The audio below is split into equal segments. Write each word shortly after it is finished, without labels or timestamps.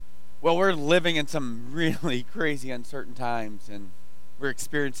Well, we're living in some really crazy, uncertain times, and we're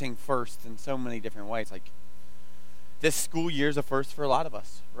experiencing first in so many different ways. Like, this school year is a first for a lot of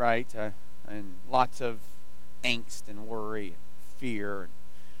us, right? And lots of angst and worry and fear and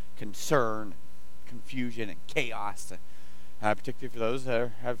concern and confusion and chaos, particularly for those that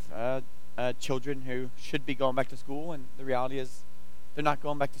have children who should be going back to school, and the reality is they're not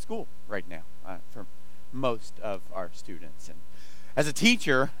going back to school right now for most of our students. And as a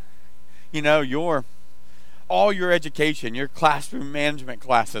teacher, you know, all your education, your classroom management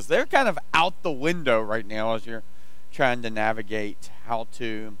classes, they're kind of out the window right now as you're trying to navigate how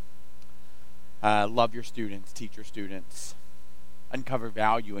to love your students, teach your students, uncover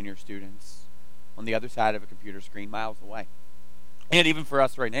value in your students on the other side of a computer screen miles away. And even for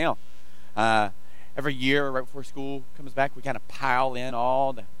us right now, every year right before school comes back, we kind of pile in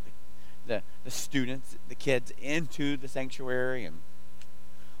all the students, the kids into the sanctuary, and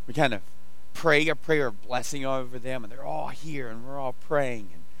we kind of pray a prayer of blessing over them, and they're all here, and we're all praying,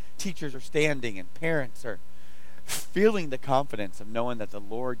 and teachers are standing, and parents are feeling the confidence of knowing that the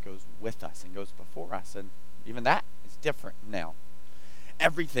Lord goes with us and goes before us, and even that is different now.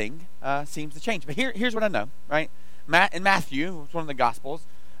 Everything seems to change. But here's what I know, right? In Matthew, it's one of the Gospels,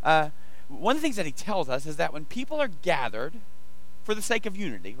 one of the things that he tells us is that when people are gathered for the sake of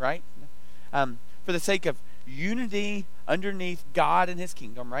unity, right? For the sake of unity underneath God and his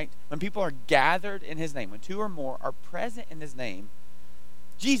kingdom, right? When people are gathered in his name, when two or more are present in his name,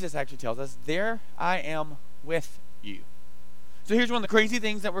 Jesus actually tells us, there I am with you. So here's one of the crazy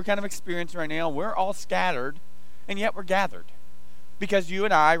things that we're kind of experiencing right now. We're all scattered, and yet we're gathered. Because you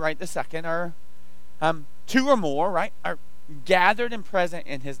and I, right, the second, are two or more, right, are gathered and present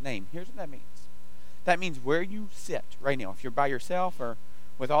in his name. Here's what that means. That means where you sit right now, if you're by yourself or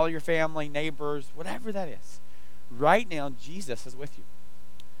with all your family, neighbors, whatever that is, right now Jesus is with you.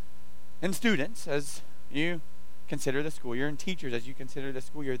 And students, as you consider the school year, and teachers, as you consider the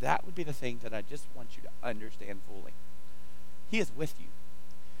school year, that would be the thing that I just want you to understand fully. He is with you.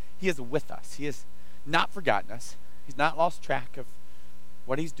 He is with us. He has not forgotten us. He's not lost track of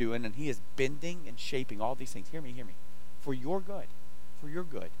what he's doing, and he is bending and shaping all these things. Hear me, for your good,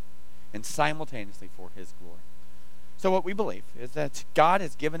 and simultaneously for his glory. So what we believe is that God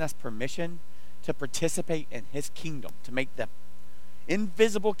has given us permission to participate in his kingdom, to make the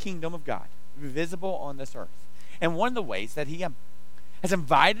invisible kingdom of God visible on this earth. And one of the ways that he has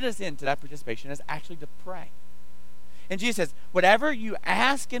invited us into that participation is actually to pray. And Jesus says, whatever you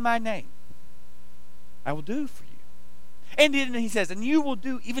ask in my name, I will do for you. And then he says, and you will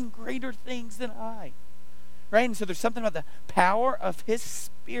do even greater things than I. Right? And so there's something about the power of his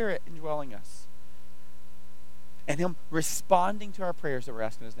Spirit indwelling us. And him responding to our prayers that we're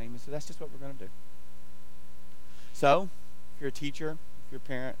asking in his name. And so that's just what we're going to do. So, if you're a teacher, if you're a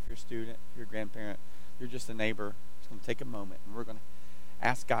parent, if you're a student, if you're a grandparent, if you're just a neighbor, just going to take a moment and we're going to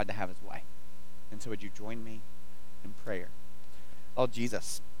ask God to have his way. And so would you join me in prayer? Oh,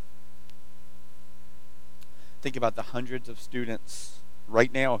 Jesus. Think about the hundreds of students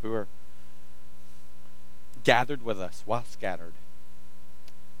right now who are gathered with us while scattered.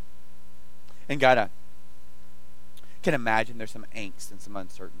 And God, I can imagine there's some angst and some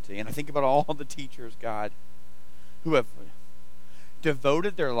uncertainty. And I think about all the teachers, God, who have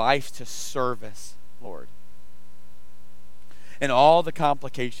devoted their life to service, Lord. And all the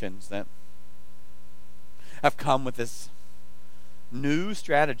complications that have come with this new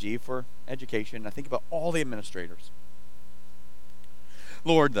strategy for education. I think about all the administrators.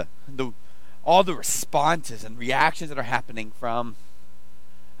 Lord, all the responses and reactions that are happening from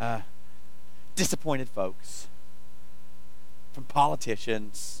disappointed folks, from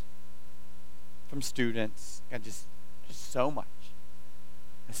politicians, from students, and just so much.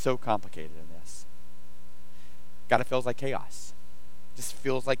 It's so complicated in this. God, it feels like chaos. It just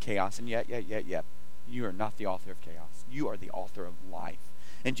feels like chaos, and yet, you are not the author of chaos. You are the author of life.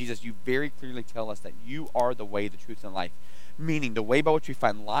 And Jesus, you very clearly tell us that you are the way, the truth, and life. Meaning the way by which we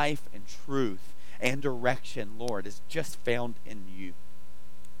find life and truth and direction, Lord, is just found in you.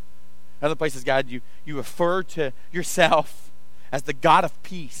 In other places, God, you refer to yourself as the God of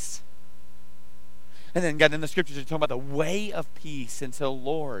peace. And then, God, in the scriptures, you're talking about the way of peace. And so,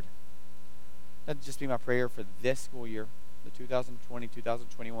 Lord, that'd just be my prayer for this school year, the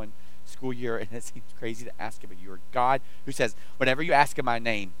 2020-2021 school year. And it seems crazy to ask it, but you are God who says, whatever you ask in my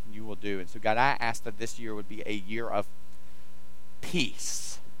name, you will do. And so, God, I ask that this year would be a year of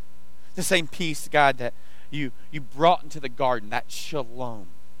peace. The same peace, God, that you brought into the garden, that shalom,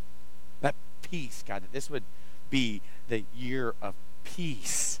 that peace, God, that this would be the year of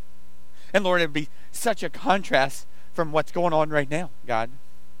peace. And Lord, it would be such a contrast from what's going on right now, God.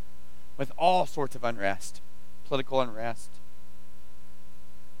 with all sorts of unrest, political unrest,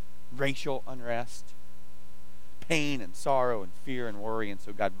 racial unrest, pain and sorrow and fear and worry. And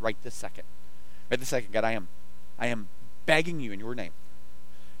so, God, right this second, God, I am begging you in your name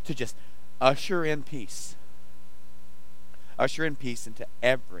to just usher in peace. Usher in peace into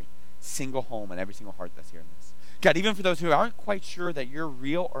every single home and every single heart that's hearing this. God, even for those who aren't quite sure that you're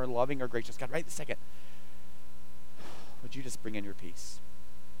real or loving or gracious, God, right this second, would you just bring in your peace?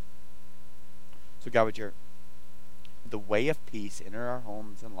 So God, would the way of peace enter our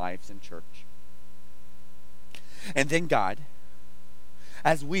homes and lives and church? And then God,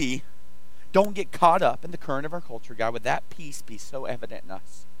 as we don't get caught up in the current of our culture, God, would that peace be so evident in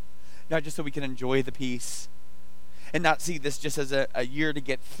us? Not just so we can enjoy the peace and not see this just as a year to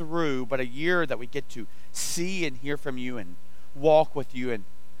get through, but a year that we get to see and hear from you and walk with you and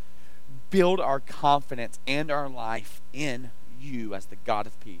build our confidence and our life in you as the God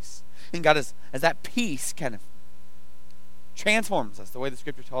of peace. And God, as that peace kind of transforms us, the way the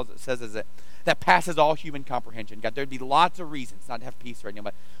scripture says is that passes all human comprehension. God, there'd be lots of reasons not to have peace right now,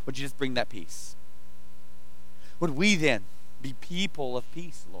 but would you just bring that peace? Would we then be people of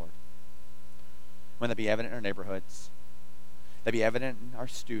peace, Lord? Wouldn't that be evident in our neighborhoods? That'd be evident in our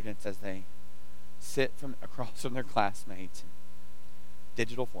students as they sit from across from their classmates in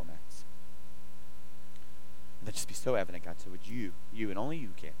digital formats. That'd just be so evident, God. So would you and only you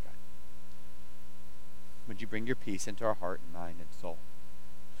can, God, would you bring your peace into our heart and mind and soul?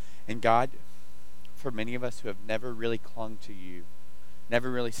 And God, for many of us who have never really clung to you,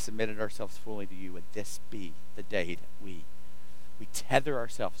 never really submitted ourselves fully to you, would this be the day that we tether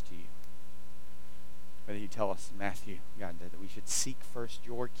ourselves to you? Whether you tell us, Matthew, God, that we should seek first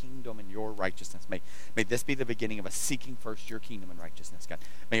your kingdom and your righteousness. May this be the beginning of us seeking first your kingdom and righteousness, God.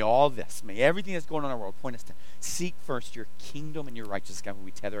 May everything that's going on in our world point us to seek first your kingdom and your righteousness, God, when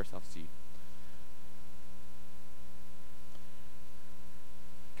we tether ourselves to you.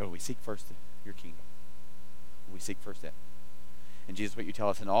 God, we seek first your kingdom. We seek first it. And Jesus, what you tell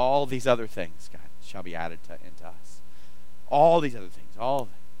us, and all these other things, God, shall be added into us. All these other things, all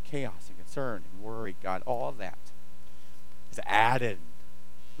the chaos and concern and worry, God, all of that is added,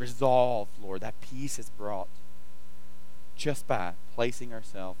 resolved, Lord. That peace is brought just by placing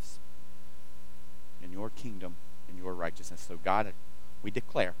ourselves in your kingdom and your righteousness. So, God, we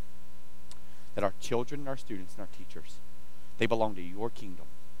declare that our children and our students and our teachers, they belong to your kingdom.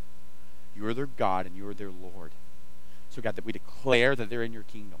 You're their God and you're their Lord. So, God, that we declare that they're in your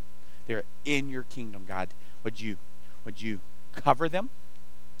kingdom. They're in your kingdom, God. Would you cover them?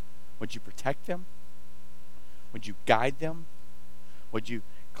 Would you protect them? Would you guide them? Would you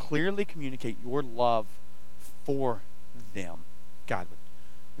clearly communicate your love for them? God,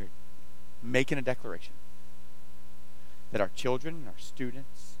 we're making a declaration that our children and our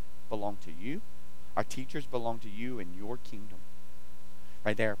students belong to you. Our teachers belong to you and your kingdom.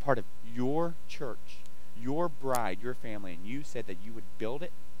 Right? They are part of your church, your bride, your family, and you said that you would build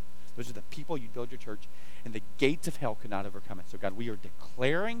it. Those are the people you build your church, and the gates of hell could not overcome it. So, God, we are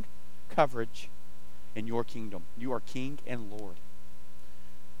declaring coverage in your kingdom. You are King and Lord.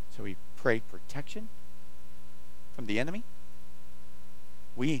 So we pray protection from the enemy.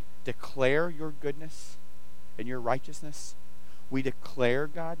 We declare your goodness and your righteousness. We declare,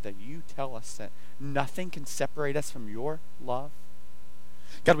 God, that you tell us that nothing can separate us from your love.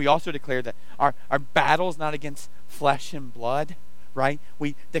 God, we also declare that our battle is not against flesh and blood, right?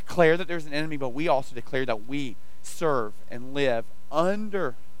 We declare that there's an enemy, but we also declare that we serve and live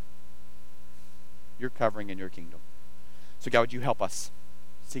under your covering in your kingdom. So, God, would you help us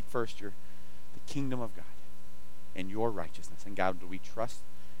seek first the kingdom of God and your righteousness? And, God, do we trust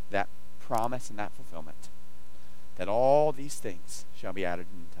that promise and that fulfillment, that all these things shall be added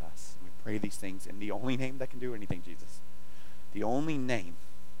into us? And we pray these things in the only name that can do anything, Jesus. The only name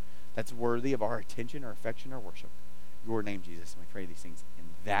that's worthy of our attention or affection or worship. Your name, Jesus. And we pray these things in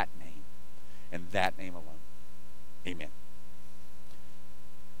that name and that name alone. Amen.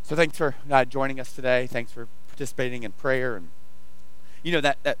 So thanks for joining us today. Thanks for participating in prayer. And you know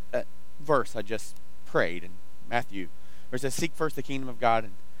that verse I just prayed in Matthew, where it says, seek first the kingdom of God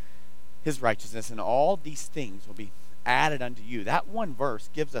and his righteousness, and all these things will be added unto you. That one verse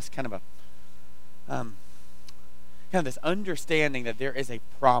gives us kind of this understanding that there is a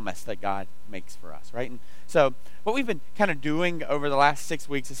promise that God makes for us, right? And so what we've been kind of doing over the last 6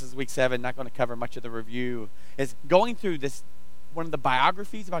 weeks, this is week 7, not going to cover much of the review, is going through this, one of the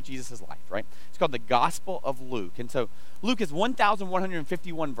biographies about Jesus' life, right? It's called the Gospel of Luke. And so Luke is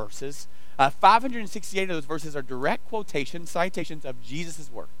 1,151 verses. 568 of those verses are direct quotations, citations of Jesus'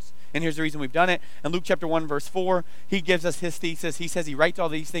 words. And here's the reason we've done it. In Luke chapter 1, verse 4, he gives us his thesis. He says he writes all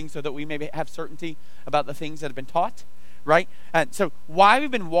these things so that we may have certainty about the things that have been taught, right? And so why we've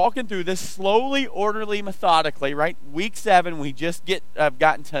been walking through this slowly, orderly, methodically, right? Week 7, we just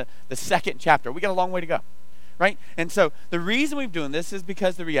gotten to the second chapter. We got a long way to go, right? And so the reason we've doing this is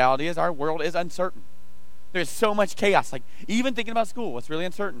because the reality is our world is uncertain. There's so much chaos. Like even thinking about school, it's really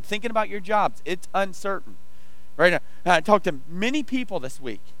uncertain. Thinking about your jobs, it's uncertain, right? I talked to many people this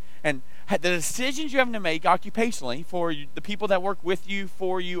week. And the decisions you're having to make occupationally for the people that work with you,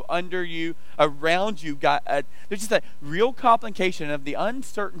 for you, under you, around you, there's just a real complication of the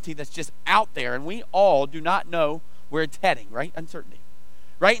uncertainty that's just out there. And we all do not know where it's heading, right? Uncertainty,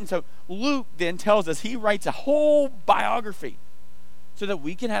 right? And so Luke then tells us he writes a whole biography so that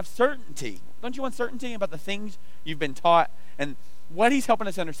we can have certainty. Don't you want certainty about the things you've been taught? And what he's helping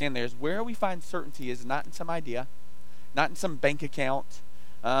us understand there is where we find certainty is not in some idea, not in some bank account,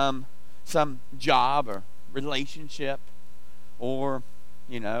 some job or relationship, or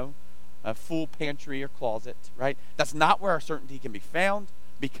a full pantry or closet, right? That's not where our certainty can be found,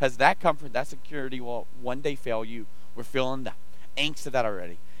 because that comfort, that security will one day fail you. We're feeling the angst of that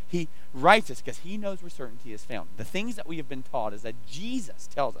already. He writes this because he knows where certainty is found. The things that we have been taught is that Jesus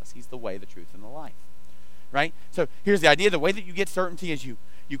tells us he's the way, the truth, and the life, right? So here's the idea. The way that you get certainty is you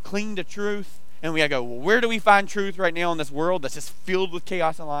cling to truth. And we gotta go, well, where do we find truth right now in this world that's just filled with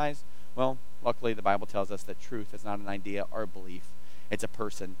chaos and lies? Well, luckily the Bible tells us that truth is not an idea or a belief. It's a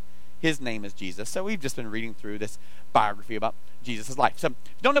person. His name is Jesus. So we've just been reading through this biography about Jesus' life. So if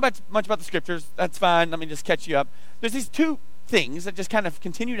you don't know much about the scriptures, that's fine. Let me just catch you up. There's these two things that just kind of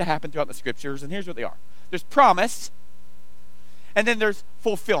continue to happen throughout the scriptures, and here's what they are. There's promise, and then there's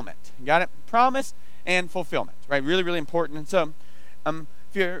fulfillment. You got it? Promise and fulfillment, right? Really, really important. And so,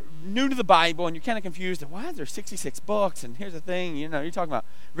 if you're new to the Bible and you're kind of confused, why is there 66 books? And here's the thing, you're talking about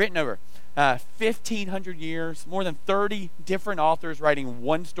written over 1,500 years, more than 30 different authors writing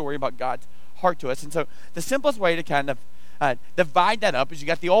one story about God's heart to us. And so the simplest way to kind of divide that up is you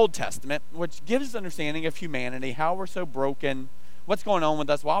got the Old Testament, which gives us understanding of humanity, how we're so broken, what's going on with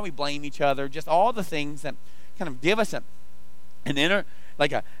us, why we blame each other, just all the things that kind of give us an inner,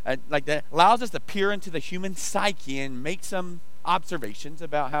 like that allows us to peer into the human psyche and make some observations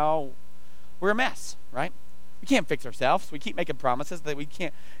about how we're a mess, right? We can't fix ourselves. We keep making promises that we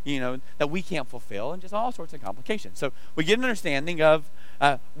can't, that we can't fulfill, and just all sorts of complications. So we get an understanding of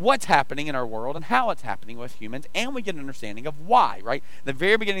what's happening in our world and how it's happening with humans, and we get an understanding of why, right? In the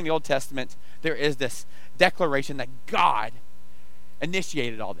very beginning of the Old Testament, there is this declaration that God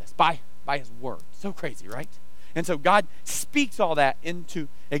initiated all this by his word. So crazy, right? And so God speaks all that into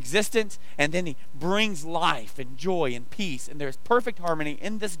existence, and then he brings life and joy and peace, and there's perfect harmony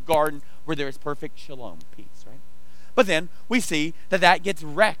in this garden where there is perfect shalom, peace, right? But then we see that gets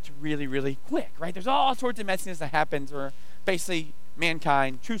wrecked really, really quick, right? There's all sorts of messiness that happens where basically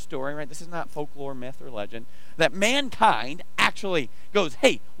mankind, true story, right? This is not folklore, myth, or legend, that mankind actually goes,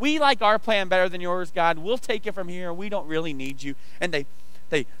 hey, we like our plan better than yours, God. We'll take it from here. We don't really need you. And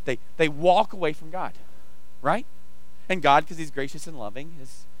they walk away from God. Right? And God, because he's gracious and loving,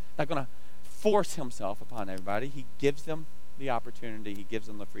 is not going to force himself upon everybody. He gives them the opportunity. He gives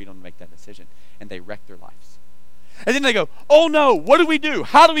them the freedom to make that decision. And they wreck their lives. And then they go, oh no, what do we do?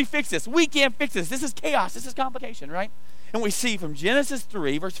 How do we fix this? We can't fix this. This is chaos. This is complication, right? And we see from Genesis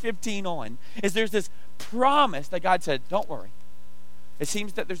 3, verse 15 on, is there's this promise that God said, don't worry. It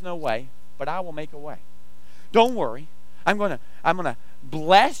seems that there's no way, but I will make a way. Don't worry. I'm going to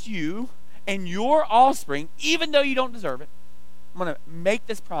bless you and your offspring, even though you don't deserve it. I'm going to make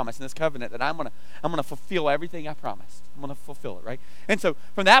this promise and this covenant that I'm going to fulfill everything I promised. I'm going to fulfill it, right? And so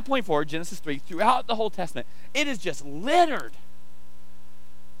from that point forward, Genesis 3, throughout the whole Testament, it is just littered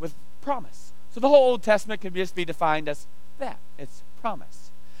with promise. So the whole Old Testament can just be defined as that. It's promise.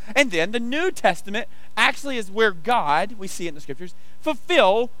 And then the New Testament actually is where God, we see it in the scriptures,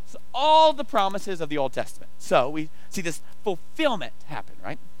 fulfills all the promises of the Old Testament. So we see this fulfillment happen,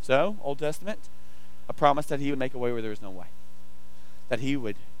 right? So, Old Testament, a promise that he would make a way where there was no way. That he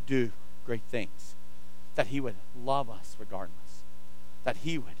would do great things. That he would love us regardless. That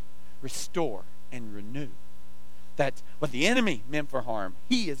he would restore and renew. That what the enemy meant for harm,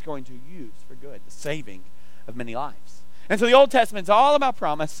 he is going to use for good, the saving of many lives. And so the Old Testament is all about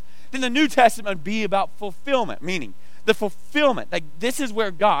promise. Then the New Testament would be about fulfillment, meaning the fulfillment. Like this is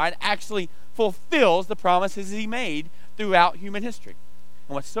where God actually fulfills the promises he made throughout human history.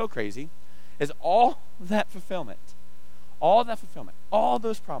 And what's so crazy is all that fulfillment, all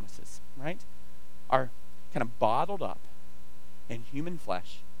those promises, right, are kind of bottled up in human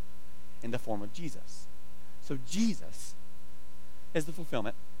flesh in the form of Jesus. So Jesus is the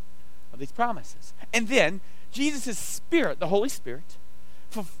fulfillment of these promises. And then Jesus' Spirit, the Holy Spirit,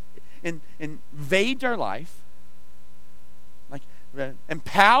 invades our life, like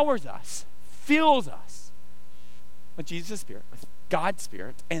empowers us, fills us with Jesus' Spirit, with God's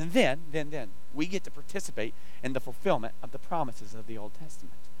Spirit, and then we get to participate in the fulfillment of the promises of the Old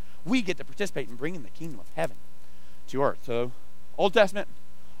Testament. We get to participate in bringing the kingdom of heaven to earth. So, Old Testament,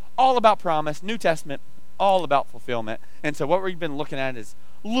 all about promise. New Testament, all about fulfillment. And so what we've been looking at is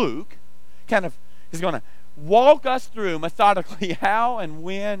Luke kind of is going to walk us through methodically how and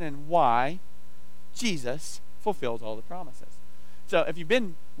when and why Jesus fulfills all the promises. So if you've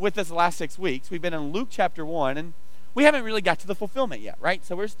been with us the last 6 weeks, we've been in Luke chapter 1, and we haven't really got to the fulfillment yet, right?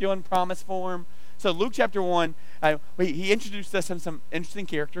 So we're still in promise form. So Luke chapter 1, he introduced us some interesting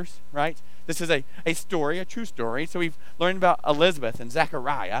characters, right? This is a story, a true story. So we've learned about Elizabeth and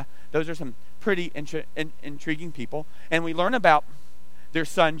Zechariah. Those are some pretty intriguing people. And we learn about their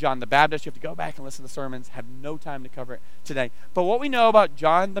son, John the Baptist. You have to go back and listen to the sermons. Have no time to cover it today. But what we know about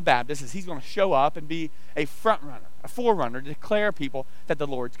John the Baptist is he's going to show up and be a front runner, a forerunner, to declare people that the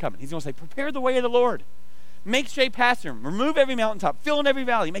Lord's coming. He's going to say, prepare the way of the Lord. Make straight paths for him. Remove every mountaintop. Fill in every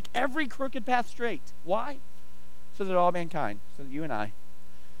valley. Make every crooked path straight. Why? So that all mankind, so that you and I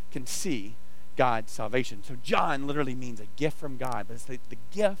can see God's salvation. So John literally means a gift from God. But the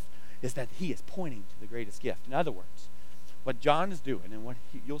gift is that he is pointing to the greatest gift. In other words, what John is doing and what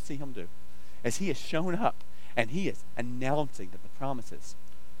you'll see him do is he is showing up and he is announcing that the promises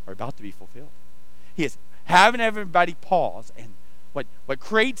are about to be fulfilled. He is having everybody pause, and what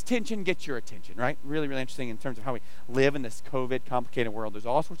creates tension gets your attention, right? Really, really interesting in terms of how we live in this COVID complicated world. There's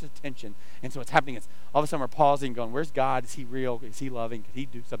all sorts of tension, and so what's happening is all of a sudden we're pausing, going, where's God? Is he real? Is he loving? Could he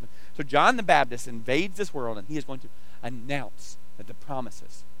do something? So John the Baptist invades this world, and he is going to announce that the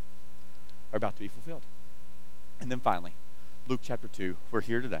promises are about to be fulfilled. And then finally, Luke chapter 2, we're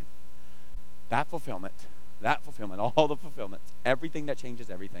here today. That fulfillment, all the fulfillments, everything that changes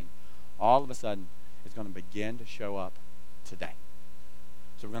everything, all of a sudden is going to begin to show up today.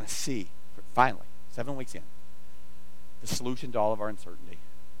 So we're going to see, finally, 7 weeks in, the solution to all of our uncertainty,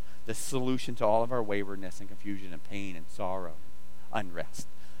 the solution to all of our waywardness and confusion and pain and sorrow and unrest,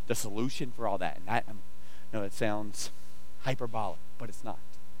 the solution for all that. And that, it sounds hyperbolic, but it's not.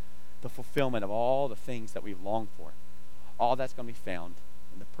 The fulfillment of all the things that we've longed for, all that's going to be found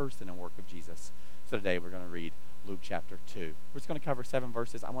in the person and work of Jesus. So today we're going to read Luke chapter 2. We're just going to cover 7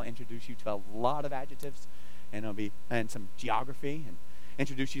 verses. I want to introduce you to a lot of adjectives, and some geography, and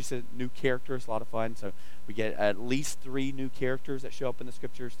introduce you to new characters. A lot of fun. So we get at least 3 new characters that show up in the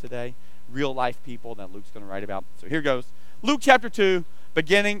scriptures today, real life people that Luke's going to write about. So here goes. Luke chapter 2,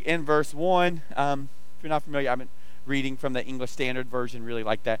 beginning in verse 1. If you're not familiar, I've been reading from the English Standard Version. Really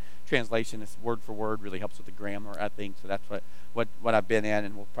like that translation. It's word for word. Really helps with the grammar, I think. So that's what I've been in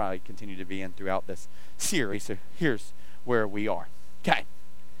and will probably continue to be in throughout this series. So here's where we are. Okay.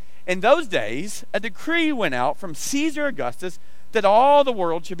 In those days, a decree went out from Caesar Augustus that all the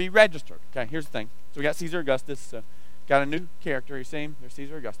world should be registered. Okay, here's the thing. So we got Caesar Augustus. So got a new character. You see him? There's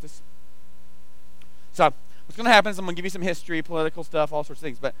Caesar Augustus. So what's going to happen is I'm going to give you some history, political stuff, all sorts of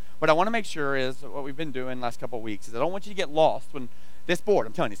things. But what I want to make sure is what we've been doing the last couple of weeks is I don't want you to get lost when this board,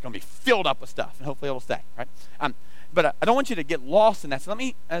 I'm telling you, it's going to be filled up with stuff. And hopefully it'll stay, right? But I don't want you to get lost in that. So let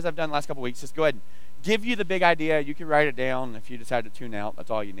me, as I've done the last couple of weeks, just go ahead and give you the big idea. You can write it down. If you decide to tune out,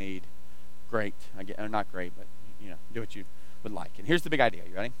 that's all you need. Great. Not great, but do what you would like. And here's the big idea.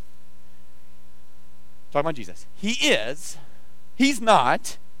 You ready? Talking about Jesus. He is, he's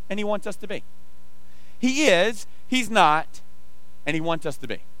not, and he wants us to be. He is, he's not, and he wants us to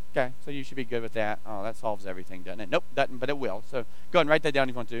be. Okay, so you should be good with that. Oh, that solves everything, doesn't it? Nope, doesn't, but it will. So go ahead and write that down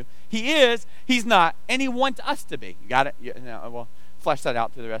if you want to. He is, he's not, and he wants us to be. You got it? We'll flesh that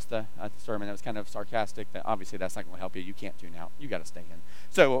out through the rest of the sermon. That was kind of sarcastic. Obviously, that's not going to help you. You can't tune out. You got to stay in.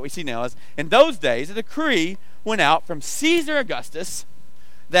 So what we see now is, in those days, a decree went out from Caesar Augustus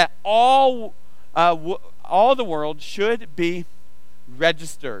that all the world should be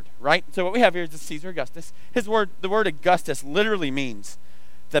registered, right? So what we have here is Caesar Augustus. The word Augustus literally means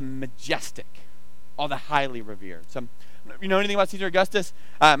the majestic or the highly revered. So, you know anything about Caesar Augustus?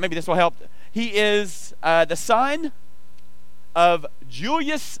 Maybe this will help. He is the son of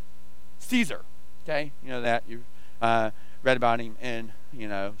Julius Caesar. Okay, you know that. You read about him in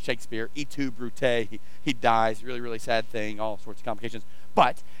Shakespeare. Et tu, Brute. He dies. Really, really sad thing. All sorts of complications.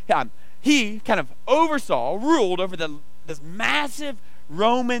 But he kind of ruled over this massive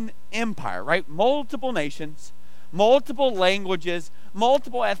Roman Empire, right? Multiple nations, multiple languages,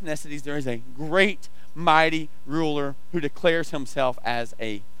 multiple ethnicities. There is a great, mighty ruler who declares himself as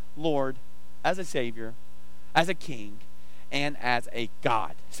a Lord, as a Savior, as a King. and as a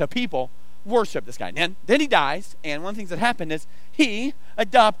god. So people worship this guy. And then he dies, and one of the things that happened is he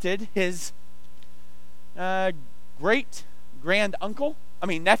adopted his nephew,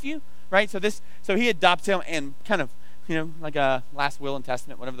 right? So he adopts him and kind of, like a last will and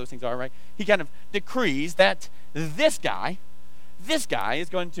testament, whatever those things are, right? He kind of decrees that this guy is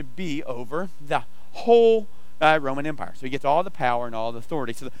going to be over the whole Roman Empire. So he gets all the power and all the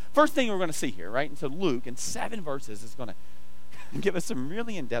authority. So the first thing we're going to see here, right? And so Luke, in 7 verses, is going to give us some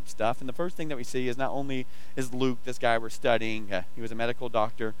really in-depth stuff. And the first thing that we see is not only is Luke, this guy we're studying, he was a medical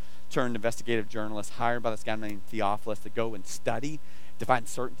doctor turned investigative journalist hired by this guy named Theophilus to go and study to find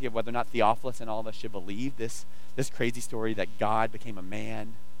certainty of whether or not Theophilus and all of us should believe this crazy story that God became a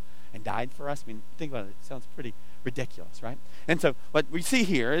man and died for us. I mean, think about it. It sounds pretty ridiculous, right? And so what we see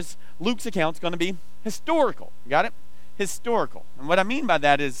here is Luke's account is going to be historical. You got it? Historical. And what I mean by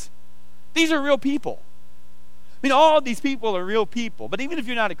that is these are real people. I mean, all these people are real people. But even if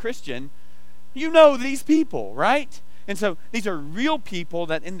you're not a Christian, you know these people, right? And so these are real people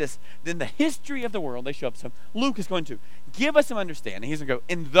that in the history of the world, they show up. So Luke is going to give us some understanding. He's going to go,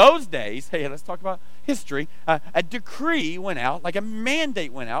 in those days, hey, let's talk about history. A decree went out, like a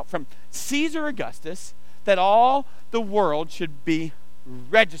mandate went out from Caesar Augustus that all the world should be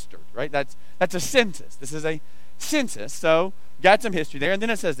registered, right? That's a census. This is a census. So got some history there. And then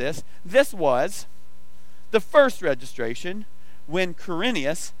it says this was the first registration when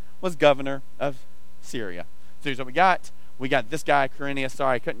Quirinius was governor of Syria. So here's what we got. We got this guy, Quirinius.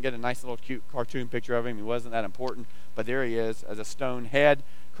 Sorry, I couldn't get a nice little cute cartoon picture of him. He wasn't that important. But there he is as a stone head.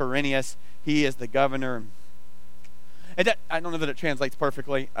 Quirinius, he is the governor. And I don't know that it translates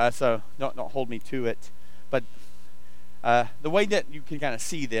perfectly, so don't hold me to it. But the way that you can kind of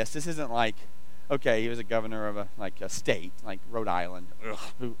see this isn't like, okay, he was a governor of a state, like Rhode Island. Ugh,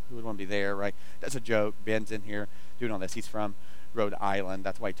 who would want to be there, right? That's a joke. Ben's in here doing all this. He's from Rhode Island.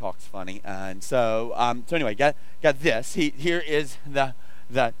 That's why he talks funny. And so anyway, got this. Here is the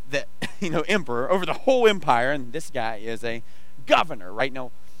emperor over the whole empire, and this guy is a governor, right?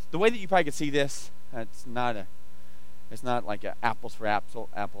 Now, the way that you probably could see this, it's not like a apples for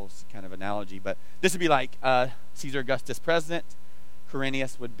apples kind of analogy, but this would be like Caesar Augustus president.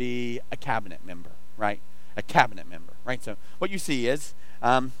 Quirinius would be a cabinet member, right? A cabinet member, right? So what you see is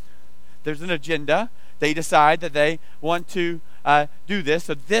there's an agenda. They decide that they want to do this.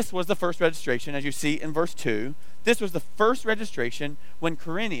 So this was the first registration, as you see in verse 2. This was the first registration when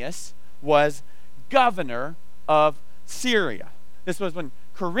Quirinius was governor of Syria. This was when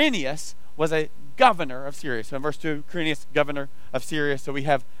Quirinius was a governor of Syria. So in verse 2, Quirinius, governor of Syria. So we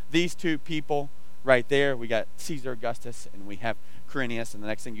have these two people right there. We got Caesar Augustus and we have Quirinius. And the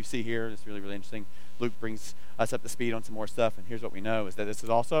next thing you see here is really, really interesting. Luke brings us up to speed on some more stuff. And here's what we know is that this is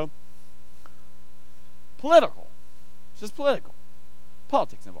also political. It's just political.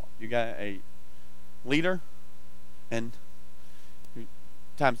 Politics involved. You got a leader, and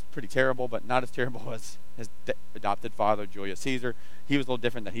times pretty terrible, but not as terrible as his adopted father, Julius Caesar. He was a little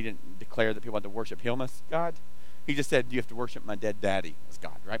different, that he didn't declare that people had to worship him as God. He just said, you have to worship my dead daddy as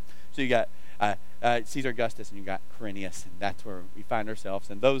God, right? So you got Caesar Augustus and you got Quirinius, and that's where we find ourselves.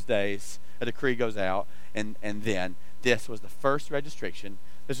 In those days, a decree goes out, and then this was the first registration.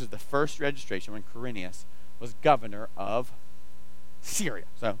 This was the first registration when Quirinius was governor of Syria.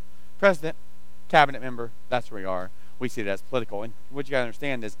 So, president, cabinet member, that's where we are. We see it as political. And what you got to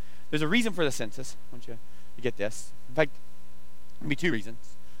understand is there's a reason for the census. I want you to get this. In fact, there'd be 2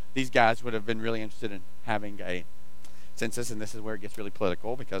 reasons. These guys would have been really interested in having a census, and this is where it gets really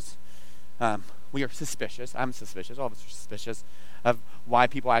political because we are suspicious. I'm suspicious. All of us are suspicious of why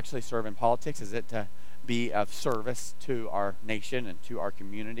people actually serve in politics. Is it to be of service to our nation and to our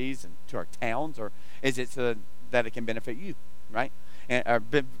communities and to our towns, or is it so that it can benefit you, right? And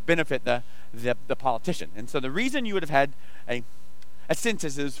benefit the politician? And so the reason you would have had a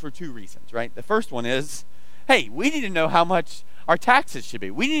census is for 2 reasons, right? The first one is, hey, we need to know how much our taxes should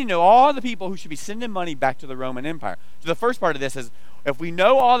be. We need to know all the people who should be sending money back to the Roman Empire. So the first part of this is, if we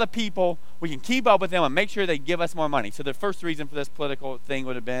know all the people, we can keep up with them and make sure they give us more money. So the first reason for this political thing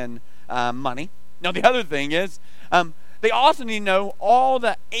would have been money. Now the other thing is, they also need to know all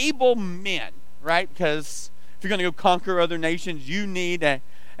the able men, right? Because if you're going to go conquer other nations, you need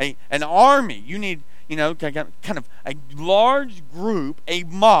an army. You need, kind of a large group, a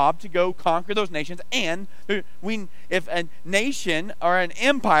mob to go conquer those nations. And if a nation or an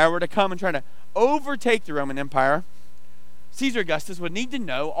empire were to come and try to overtake the Roman Empire, Caesar Augustus would need to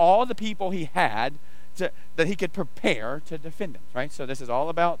know all the people he had that he could prepare to defend him, right? So this is all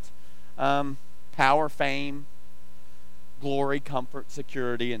about power, fame, glory, comfort,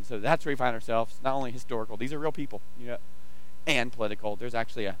 security. And so that's where we find ourselves. Not only historical, these are real people. and political. There's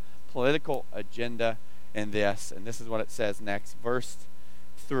actually a political agenda in this, and this is what it says next. Verse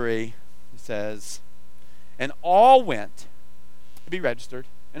 3 says, and all went to be registered,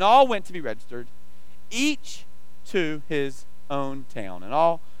 each to his own town. And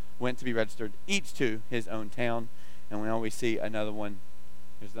all went to be registered, each to his own town. And we always see another one.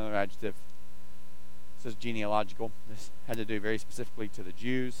 There's another adjective. It says genealogical. This had to do very specifically to the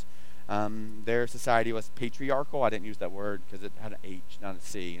Jews. Their society was patriarchal. I didn't use that word because it had an H, not a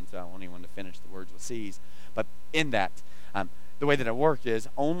C, and so I only wanted to finish the words with C's. But in that, the way that it worked is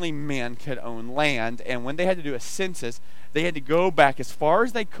only men could own land, and when they had to do a census, they had to go back as far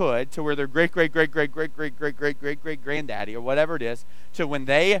as they could to where their great-great-great-great-great-great-great-great-granddaddy or whatever it is, to when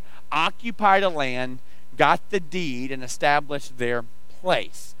they occupied a land, got the deed, and established their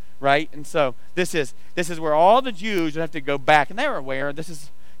place, right? And so this is where all the Jews would have to go back, and they were aware this is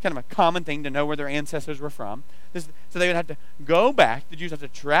kind of a common thing to know where their ancestors were from. So they would have to go back. The Jews have to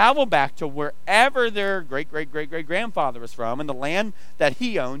travel back to wherever their great-great-great-great-grandfather was from and the land that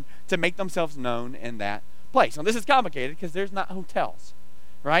he owned to make themselves known in that place. Now, this is complicated because there's not hotels,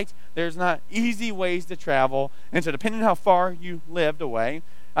 right? There's not easy ways to travel. And so depending on how far you lived away,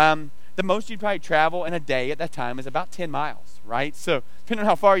 the most you'd probably travel in a day at that time is about 10 miles, right? So depending on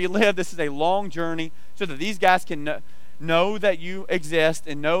how far you live, this is a long journey so that these guys can know that you exist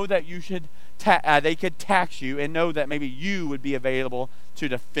and know that you should they could tax you and know that maybe you would be available to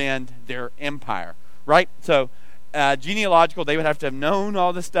defend their empire, right? So genealogical, they would have to have known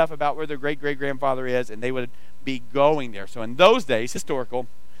all this stuff about where their great-great-grandfather is, and they would be going there. So in those days, historical,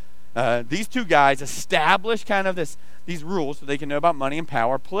 these two guys established kind of these rules so they can know about money and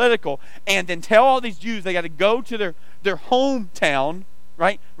power, political, and then tell all these Jews they got to go to their hometown,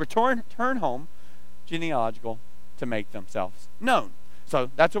 right? Return home, genealogical, to make themselves known.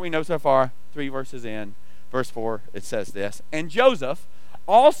 So that's what we know so far. 3 verses in. Verse 4, it says this. And Joseph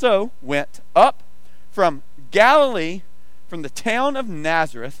also went up from Galilee, from the town of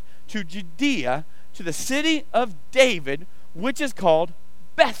Nazareth, to Judea, to the city of David, which is called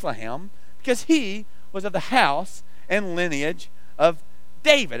Bethlehem, because he was of the house and lineage of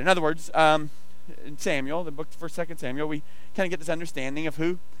David. In other words, in Samuel, the book for 2 Samuel, we kind of get this understanding of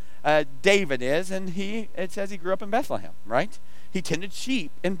who David is, and it says he grew up in Bethlehem, right? He tended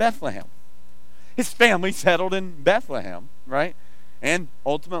sheep in Bethlehem. His family settled in Bethlehem, right? And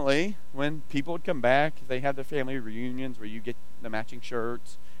ultimately, when people would come back, they had the family reunions where you get the matching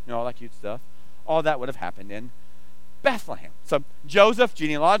shirts, all that cute stuff. All that would have happened in Bethlehem. So Joseph,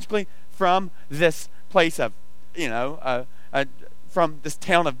 genealogically, from this place of, from this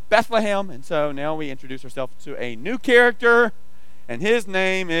town of Bethlehem. And so now we introduce ourselves to a new character, and his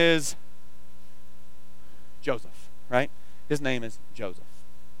name is Joseph, right? His name is Joseph.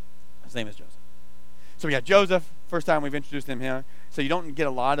 So we got Joseph, first time we've introduced him here. So you don't get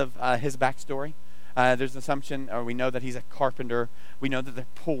a lot of his backstory. There's an assumption, or we know that he's a carpenter. We know that they're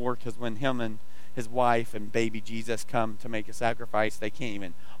poor because when him and his wife and baby Jesus come to make a sacrifice, they can't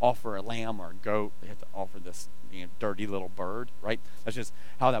even offer a lamb or a goat. They have to offer this dirty little bird, right? That's just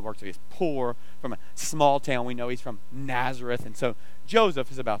how that works. So he's poor from a small town. We know he's from Nazareth. And so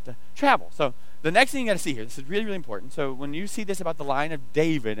Joseph is about to travel. So the next thing you got to see here, this is really, really important. So when you see this about the line of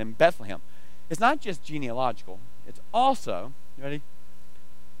David in Bethlehem, it's not just genealogical. It's also, you ready?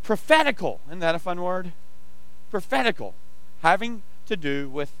 Prophetical. Isn't that a fun word? Prophetical. Having to do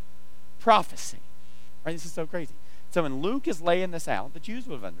with prophecy. Right? This is so crazy. So when Luke is laying this out, the Jews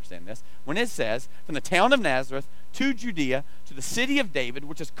would understand this. When it says, from the town of Nazareth to Judea, to the city of David,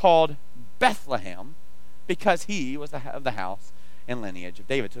 which is called Bethlehem, because he was of the house and lineage of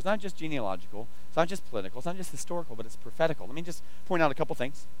David. So it's not just genealogical. It's not just political. It's not just historical, but it's prophetical. Let me just point out a couple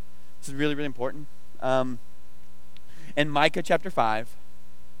things. This is really, really important. In Micah chapter 5,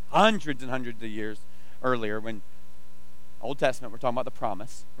 hundreds and hundreds of years earlier, when Old Testament, we're talking about the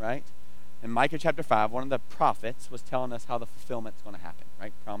promise, right? In Micah chapter 5, one of the prophets was telling us how the fulfillment's going to happen,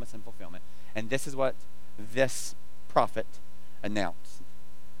 right? Promise and fulfillment. And this is what this prophet announced,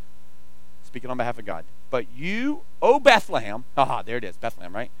 speaking on behalf of God. But you, O Bethlehem, there it is,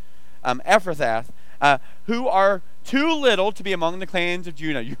 Bethlehem, right? Ephrathah, who are too little to be among the clans of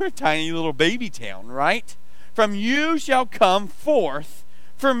Judah. You're a tiny little baby town, right? From you shall come forth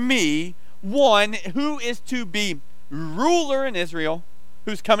for me one who is to be ruler in Israel,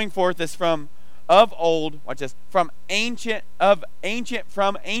 who's coming forth is from of old. Watch this. From ancient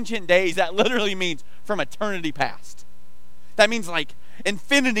days. That literally means from eternity past. That means like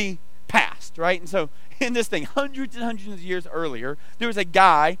infinity past, right? And so in this thing, hundreds and hundreds of years earlier, there was a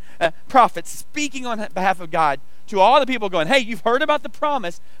guy, a prophet, speaking on behalf of God to all the people going, hey, you've heard about the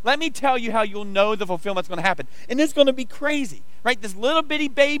promise. Let me tell you how you'll know the fulfillment's going to happen. And it's going to be crazy, right? This little bitty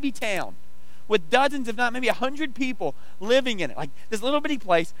baby town with dozens, if not maybe 100 people living in it. Like this little bitty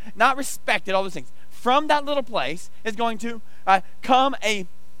place, not respected, all those things. From that little place is going to come a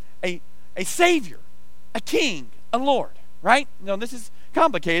savior, a king, a Lord, right? Now, this is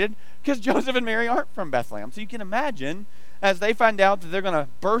complicated because Joseph and Mary aren't from Bethlehem. So you can imagine as they find out that they're going to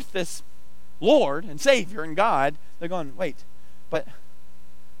birth this Lord and Savior and God, they're going, wait, but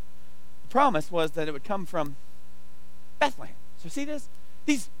the promise was that it would come from Bethlehem. So see this?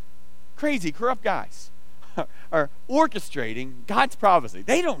 These crazy, corrupt guys are orchestrating God's prophecy.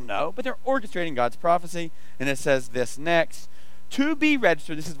 They don't know, but they're orchestrating God's prophecy. And it says this next, to be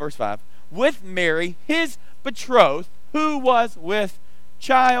registered, this is verse 5, with Mary, his betrothed, who was with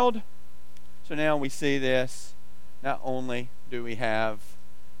child. So now we see this. Not only do we have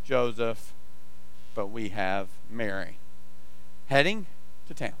Joseph, but we have Mary heading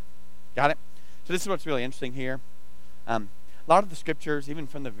to town. Got it? So this is what's really interesting here. A lot of the scriptures, even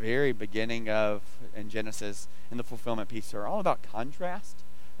from the very beginning of in Genesis, in the fulfillment piece, are all about contrast,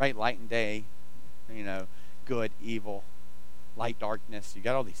 right? Light and day, good, evil, light, darkness. You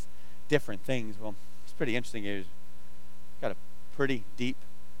got all these different things. Well, it's pretty interesting. You've got a pretty deep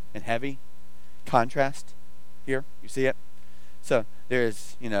and heavy contrast here. You see it? So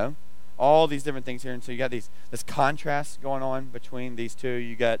there's, all these different things here. And so you got this contrast going on between these two.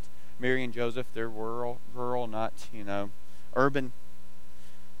 You got Mary and Joseph. They're rural, not, urban.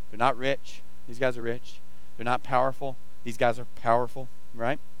 They're not rich. These guys are rich. They're not powerful. These guys are powerful,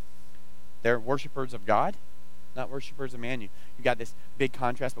 right? They're worshipers of God, not worshipers of man. You got this big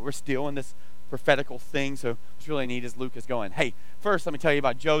contrast, but we're still in this prophetical thing. So what's really neat is Luke is going, hey, first let me tell you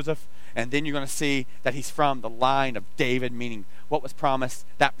about Joseph, and then you're going to see that he's from the line of David, meaning what was promised,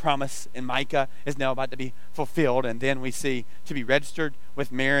 that promise in Micah is now about to be fulfilled. And then we see to be registered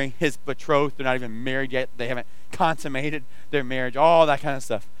with Mary, his betrothed. They're not even married yet. They haven't consummated their marriage, all that kind of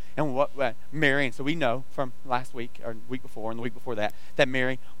stuff. And what Mary, and so we know from last week or week before and the week before that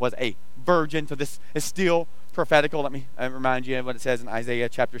Mary was a virgin. So this is still prophetical. Let me remind you of what it says in Isaiah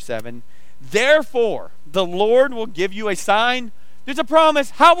chapter 7. Therefore, the Lord will give you a sign. There's a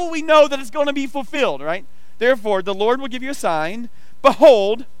promise. How will we know that it's going to be fulfilled, right? Therefore, the Lord will give you a sign.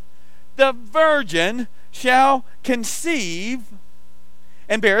 Behold, the virgin shall conceive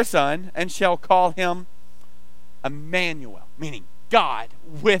and bear a son, and shall call him Emmanuel, meaning God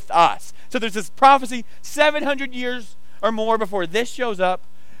with us. So there's this prophecy 700 years or more before this shows up.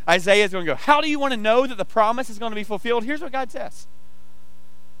 Isaiah is going to go, how do you want to know that the promise is going to be fulfilled? Here's what God says.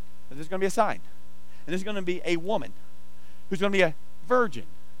 There's going to be a sign. And there's going to be a woman who's going to be a virgin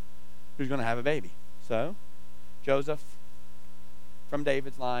who's going to have a baby. So, Joseph from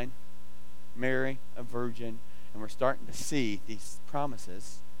David's line, Mary, a virgin, and we're starting to see these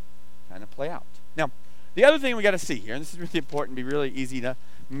promises kind of play out. Now, the other thing we got to see here, and this is really important, be really easy to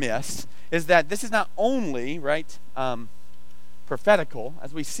miss, is that this is not only, right, prophetical.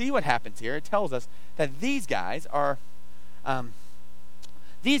 As we see what happens here, it tells us that these guys are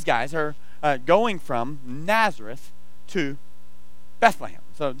going from Nazareth to Bethlehem.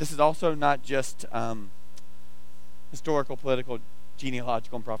 So this is also not just historical, political,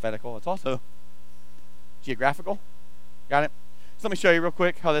 genealogical, and prophetical. It's also geographical. Got it? So let me show you real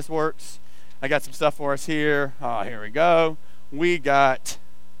quick how this works. I got some stuff for us here. Oh, here we go. We got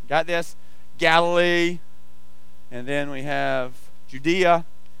this, Galilee, and then we have Judea.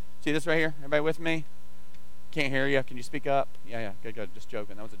 See this right here? Everybody with me? Can't hear you. Can you speak up? Yeah. Good. Just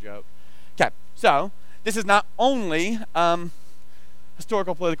joking. That was a joke. Okay. So this is not only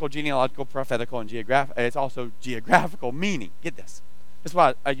historical, political, genealogical, prophetical, and geographical. It's also geographical meaning. Get this. That's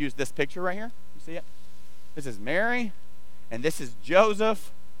why I use this picture right here. You see it? This is Mary, and this is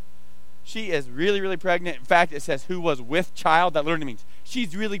Joseph. She is really, really pregnant. In fact, it says who was with child. That literally means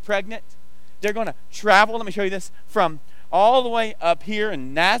she's really pregnant. They're going to travel. Let me show you this. From all the way up here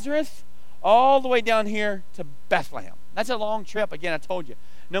in Nazareth, all the way down here to Bethlehem. That's a long trip. Again, I told you,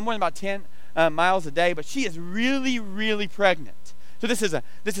 no more than about 10 miles a day. But she is really, really pregnant. So this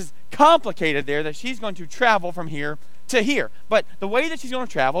is complicated there that she's going to travel from here to here. But the way that she's going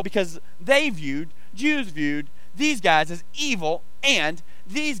to travel, because Jews viewed these guys as evil, and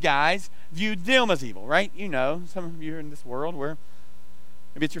these guys viewed them as evil, right? Some of you are in this world where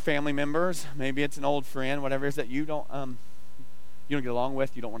maybe it's your family members, maybe it's an old friend, whatever it is that you don't get along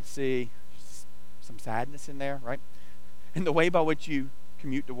with, you don't want to see. There's some sadness in there, right? And the way by which you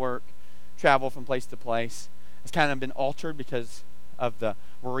commute to work, travel from place to place, has kind of been altered because of the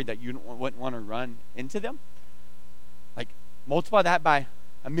worry that you wouldn't want to run into them. Like, multiply that by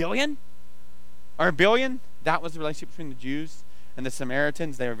 1,000,000 or 1,000,000,000. That was the relationship between the Jews and the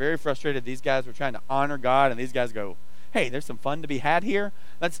Samaritans. They were very frustrated. These guys were trying to honor God, and these guys go, hey, there's some fun to be had here.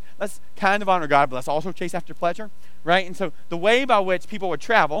 Let's kind of honor God, but let's also chase after pleasure, right? And so the way by which people would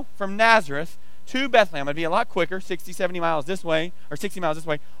travel from Nazareth to Bethlehem would be a lot quicker, 60, 70 miles this way, or 60 miles this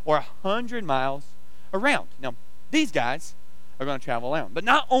way, or 100 miles around. Now, these guys are going to travel around. But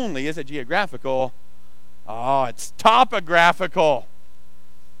not only is it geographical, it's topographical.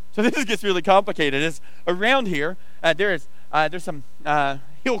 So this gets really complicated. It's around here, there's some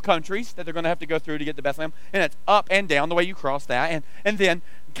hill countries that they're going to have to go through to get to Bethlehem, and it's up and down the way you cross that, and then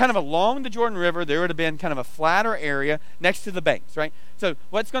kind of along the Jordan River there would have been kind of a flatter area next to the banks, right? So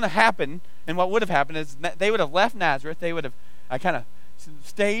what's going to happen, and what would have happened, is that they would have left Nazareth. They would have kind of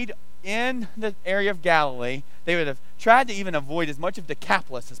stayed in the area of Galilee. They would have tried to even avoid as much of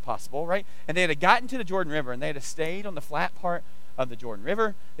Decapolis as possible, right? And they would have gotten to the Jordan River, and they would have stayed on the flat part of the Jordan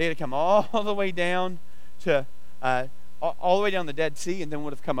River. They would have come all the way down to all the way down the Dead Sea, and then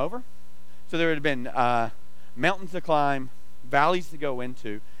would have come over. So there would have been mountains to climb, valleys to go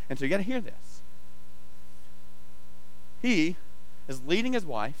into. And so you got to hear this. He is leading his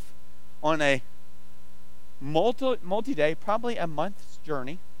wife on a multi-day, probably a month's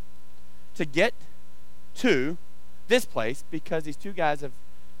journey to get to this place, because these two guys have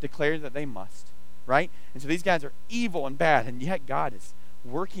declared that they must, right? And so these guys are evil and bad, and yet God is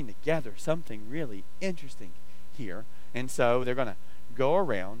working together something really interesting here. And so they're going to go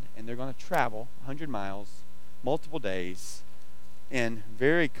around, and they're going to travel 100 miles, multiple days, in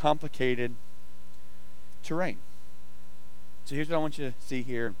very complicated terrain. So here's what I want you to see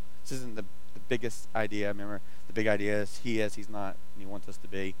here. This isn't the biggest idea. Remember, the big idea is, he's not, and he wants us to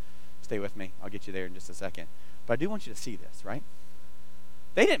be. Stay with me. I'll get you there in just a second. But I do want you to see this, right?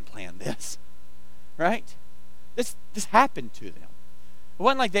 They didn't plan this, right? This happened to them. It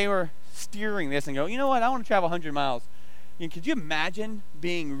wasn't like they were steering this and go, you know what, I want to travel 100 miles. Could you imagine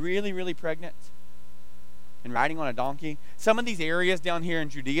being really, really pregnant and riding on a donkey? Some of these areas down here in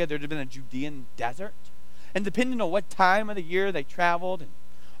Judea, there would have been a Judean desert. And depending on what time of the year they traveled and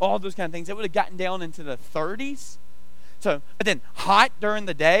all those kind of things, it would have gotten down into the 30s. So, but then hot during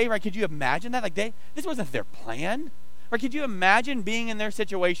the day, right? Could you imagine that? Like, this wasn't their plan. Or could you imagine being in their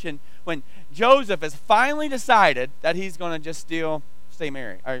situation when Joseph has finally decided that he's going to just still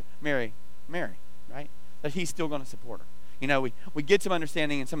marry Mary, right? That he's still going to support her. You know, we get some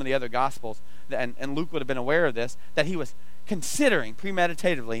understanding in some of the other Gospels, and Luke would have been aware of this, that he was considering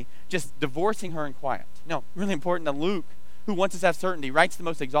premeditatively just divorcing her in quiet. No, really important that Luke, who wants us to have certainty, writes the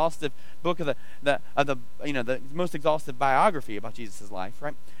most exhaustive book of the most exhaustive biography about Jesus' life,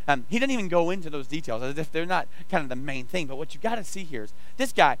 right? He didn't even go into those details as if they're not kind of the main thing. But what you got to see here is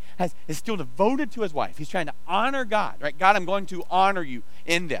this guy is still devoted to his wife. He's trying to honor God, right? God, I'm going to honor you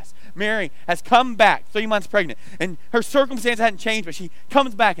in this. Mary has come back 3 months pregnant, and her circumstances hadn't changed, but she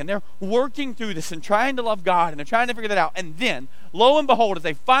comes back, and they're working through this and trying to love God, and they're trying to figure that out. And then, lo and behold, as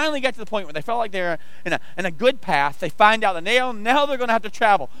they finally get to the point where they felt like they're in a good path, they find out that now they're going to have to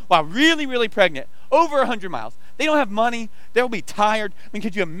travel while really, really pregnant over 100 miles. They don't have money. They'll be tired. I mean,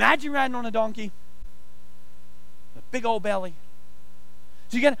 could you imagine riding on a donkey? A big old belly.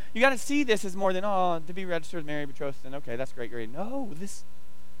 So you got to see this as more than, to be registered with Mary, betrothed, and okay, that's great. No, this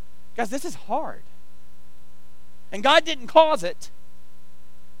is hard. And God didn't cause it.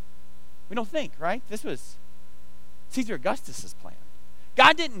 We don't think, right? This was Caesar Augustus's plan.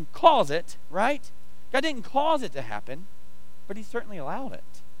 God didn't cause it, right? God didn't cause it to happen, but he certainly allowed it.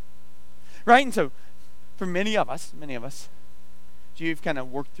 Right? And so, for many of us, you've kind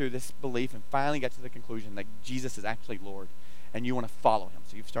of worked through this belief and finally got to the conclusion that Jesus is actually Lord, and you want to follow him.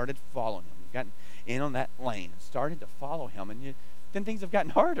 So you've started following him. You've gotten in on that lane and started to follow him, and then things have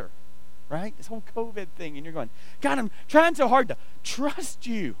gotten harder, right? This whole COVID thing, and you're going, God, I'm trying so hard to trust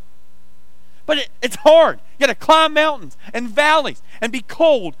you. But it's hard. You got to climb mountains and valleys and be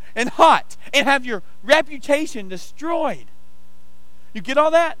cold and hot and have your reputation destroyed. You get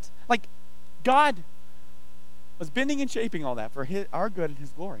all that? Like, God was bending and shaping all that for our good and his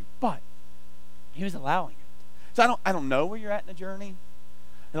glory, but he was allowing it. So I don't know where you're at in the journey.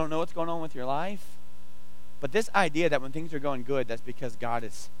 I don't know what's going on with your life. But this idea that when things are going good, that's because God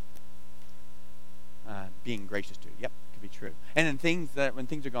is being gracious to you. Yep, could be true. And when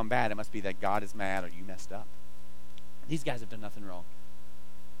things are going bad, it must be that God is mad or you messed up. These guys have done nothing wrong.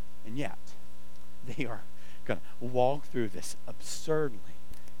 And yet, they are going to walk through this absurdly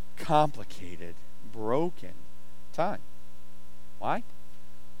complicated, broken time. Why?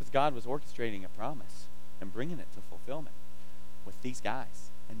 Because God was orchestrating a promise and bringing it to fulfillment. with these guys.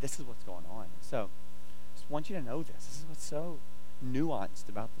 And this is what's going on. And so I just want you to know this. This is what's so nuanced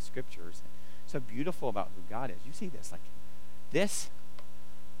about the scriptures, and so beautiful about who God is. You see this, like this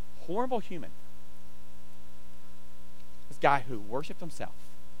horrible human, this guy who worshipped himself,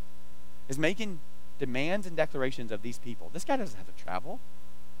 is making demands and declarations of these people. This guy doesn't have to travel,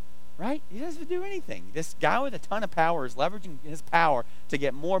 right? He doesn't have to do anything. This guy with a ton of power is leveraging his power to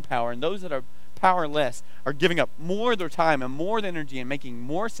get more power, and those that are powerless are giving up more of their time and more of their energy and making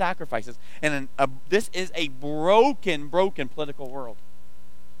more sacrifices. And this is a broken political world,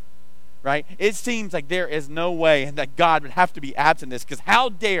 right? It seems like there is no way that God would have to be absent in this, because how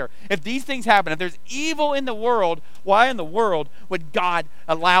dare, if these things happen, if there's evil in the world, why in the world would God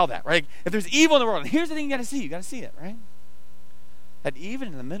allow that, right? If there's evil in the world, and here's the thing you got to see it, right? That even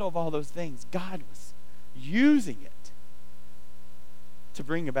in the middle of all those things, God was using it to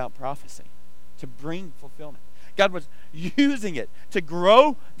bring about prophecy, to bring fulfillment. God was using it to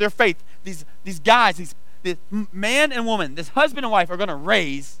grow their faith. These guys, this man and woman, this husband and wife are going to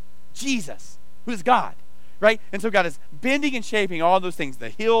raise Jesus, who is God, right? And so God is bending and shaping all those things, the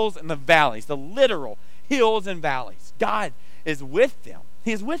hills and the valleys, the literal hills and valleys. God is with them.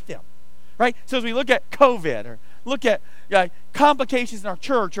 He is with them, right? So as we look at COVID or look at complications in our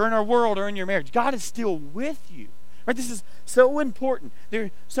church or in our world or in your marriage, God is still with you, right? This is so important. There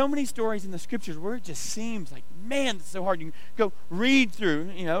are so many stories in the scriptures where it just seems like, man, it's so hard. You can go read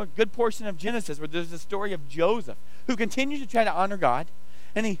through, a good portion of Genesis where there's the story of Joseph, who continues to try to honor God,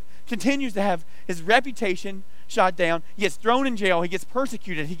 and he continues to have his reputation shot down. He gets thrown in jail. He gets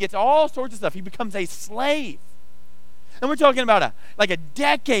persecuted. He gets all sorts of stuff. He becomes a slave. And we're talking about a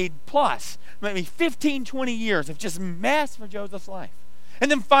decade plus, maybe 15, 20 years of just mess for Joseph's life. And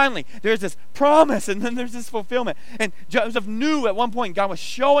then finally, there's this promise, and then there's this fulfillment. And Joseph knew at one point God was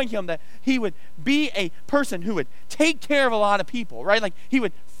showing him that he would be a person who would take care of a lot of people, right? Like he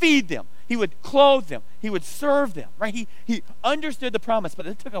would feed them. He would clothe them. He would serve them, right? He understood the promise, but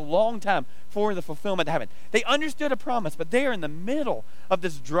it took a long time for the fulfillment to happen. They understood a promise, but they are in the middle of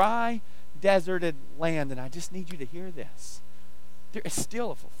this dry, deserted land, and I just need you to hear this. There is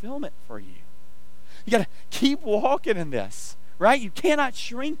still a fulfillment for you. You got to keep walking in this, right? You cannot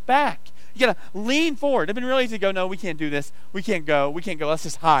shrink back. You got to lean forward. It'd been really easy to go, no, we can't do this. We can't go. Let's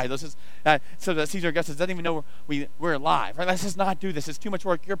just hide. Let's just, so that Caesar Augustus doesn't even know we're alive, right? Let's just not do this. It's too much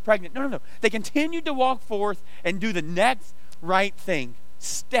work. You're pregnant. No. They continued to walk forth and do the next right thing,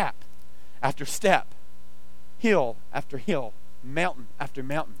 step after step, hill after hill, mountain after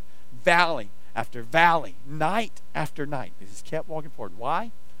mountain, valley after valley, night after night. They just kept walking forward.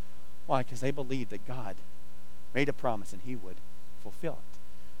 Why? Why? Because they believed that God made a promise and he would fulfill it.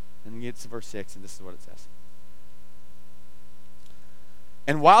 And we get to verse 6, and this is what it says.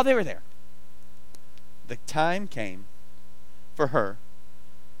 And while they were there, the time came for her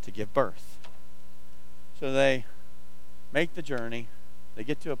to give birth. So they make the journey. They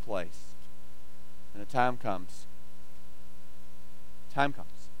get to a place. And the time comes. Time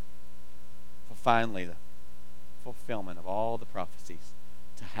comes for finally the fulfillment of all the prophecies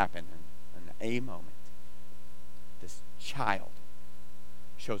to happen in a moment. This child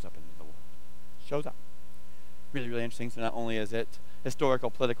shows up into the world. Shows up. Really, really interesting. So not only is it historical,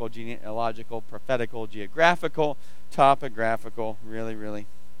 political, genealogical, prophetical, geographical, topographical, really, really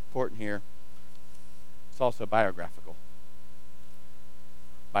important here. It's also biographical.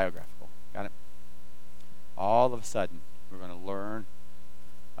 Biographical. Got it? All of a sudden, we're going to learn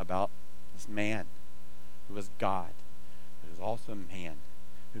about this man who was God, but who was also a man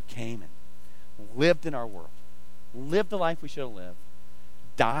who came and lived in our world, lived the life we should have lived,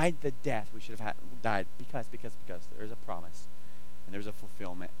 died the death we should have died because there's a promise and there's a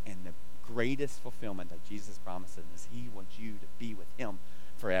fulfillment, and the greatest fulfillment that Jesus promises is he wants you to be with him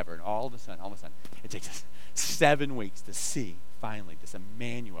forever. And all of a sudden, it takes us 7 weeks to see finally this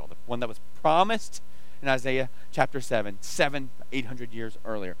Emmanuel, the one that was promised in Isaiah chapter 7, 800 years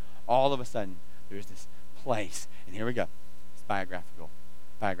earlier. All of a sudden, there's this place, and here we go. It's biographical,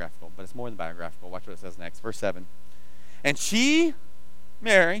 but it's more than biographical. Watch what it says next, verse 7. And she,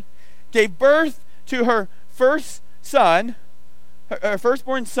 Mary, gave birth to her first son, her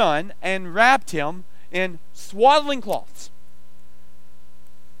firstborn son, and wrapped him in swaddling cloths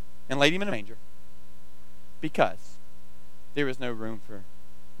and laid him in a manger because there was no room for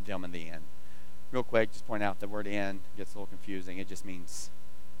them in the inn. Real quick, just point out the word inn gets a little confusing. It just means,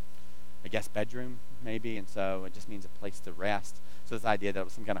 I guess, bedroom maybe, and so it just means a place to rest. So this idea that it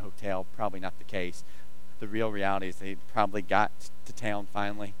was some kind of hotel, probably not the case. The real reality is they probably got to town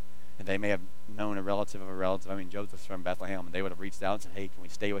finally, and they may have known a relative of a relative. I mean, Joseph's from Bethlehem, and they would have reached out and said, hey, can we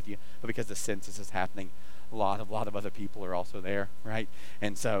stay with you? But because the census is happening, a lot of other people are also there, right?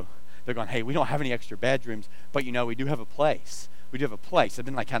 And so they're going, hey, we don't have any extra bedrooms, but we do have a place. We do have a place. It's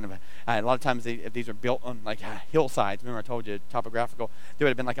been like kind of a lot of times if these are built on like hillsides. Remember I told you topographical. There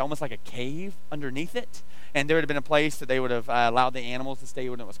would have been like almost like a cave underneath it, and there would have been a place that they would have allowed the animals to stay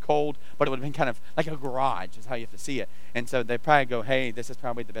when it was cold. But it would have been kind of like a garage, is how you have to see it. And so they probably go, hey, this is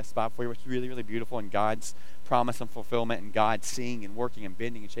probably the best spot for you, which is really, really beautiful, and God's promise and fulfillment, and God seeing and working and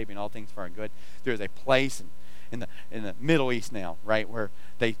bending and shaping all things for our good. There is a place in the Middle East now, right, where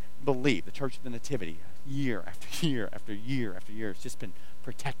they believe the Church of the Nativity, year after year after year after year, it's just been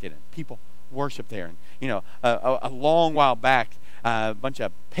protected, and people worship there. And a long while back, a bunch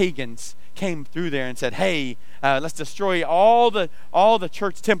of pagans came through there and said, hey, let's destroy all the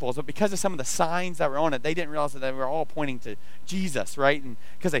church temples. But because of some of the signs that were on it, they didn't realize that they were all pointing to Jesus, right? And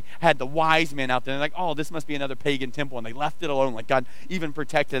because they had the wise men out there, and they're like, oh, this must be another pagan temple, and they left it alone. Like God even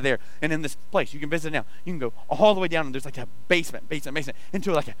protected it there. And in this place, you can visit now. You can go all the way down, and there's like a basement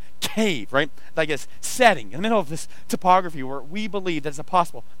into like a cave, right? Like this setting in the middle of this topography where we believe that it's a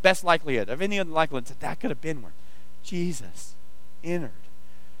possible best likelihood of any other likelihood that could have been where Jesus entered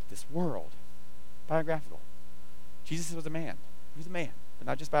this world. Biographical. Jesus was a man. He was a man, but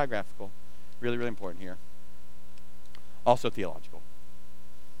not just biographical. Really, really important here. Also theological.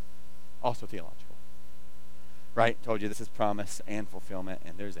 Right? Told you this is promise and fulfillment,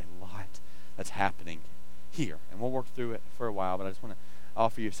 and there's a lot that's happening here. And we'll work through it for a while, but I just want to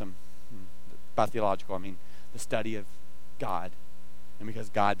offer you some, by theological, I mean the study of God. And because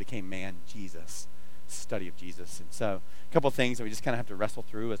God became man, Jesus, study of Jesus. And so a couple of things that we just kind of have to wrestle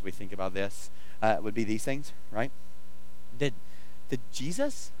through as we think about this would be these things, right? Did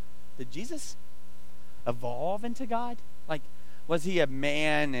Jesus evolve into God? Like, was he a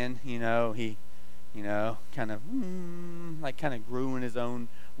man and he kind of grew in his own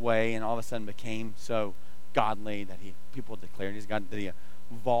way and all of a sudden became so godly that people declared he's God? Did he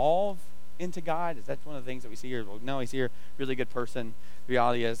evolve into God? Is that one of the things that we see here? Well, no, he's here, really good person. The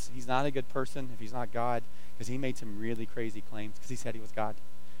reality is he's not a good person if he's not God, because he made some really crazy claims because he said he was God.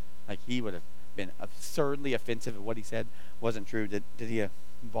 Like, he would have been absurdly offensive if what he said wasn't true. Did he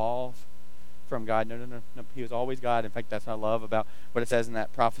evolve from God? No. He was always God. In fact, that's what I love about what it says in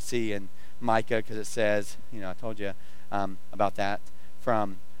that prophecy in Micah, because it says, I told you about that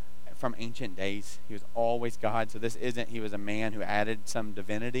from ancient days. He was always God. So this isn't he was a man who added some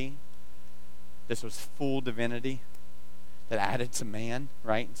divinity. This was full divinity that added some man,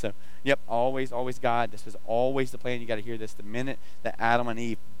 right? And so, always God. This was always the plan. You got to hear this. The minute that Adam and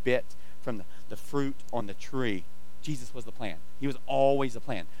Eve bit from the fruit on the tree, Jesus was the plan. He was always the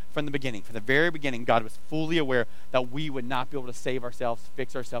plan. From the beginning, from the very beginning, God was fully aware that we would not be able to save ourselves,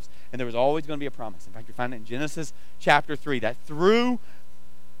 fix ourselves, and there was always going to be a promise. In fact, you find it in Genesis chapter 3, that through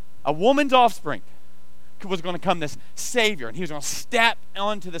a woman's offspring was going to come this Savior, and he was going to step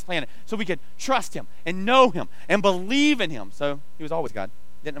onto this planet so we could trust him and know him and believe in him. So he was always God.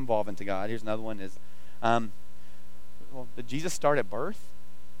 Didn't evolve into God. Here's another one is, did Jesus start at birth?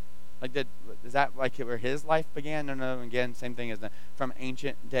 Like, is that like where his life began? No. Again, same thing as from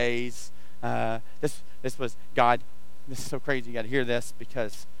ancient days. This was God. This is so crazy. You got to hear this,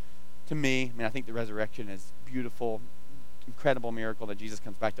 because to me, I think the resurrection is beautiful, incredible miracle that Jesus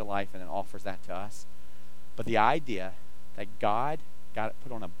comes back to life and then offers that to us. But the idea that God got it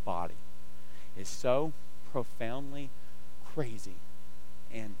put on a body is so profoundly crazy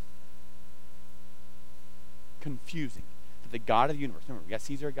and confusing. The God of the universe. Remember, we got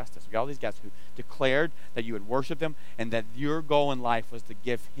Caesar Augustus. We got all these guys who declared that you would worship them and that your goal in life was to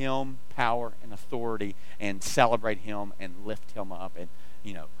give him power and authority and celebrate him and lift him up and,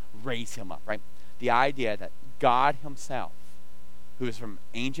 raise him up, right? The idea that God himself, who is from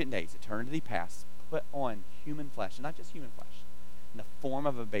ancient days, eternity past, put on human flesh, and not just human flesh, in the form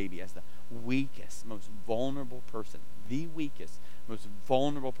of a baby as the weakest, most vulnerable person, the weakest, most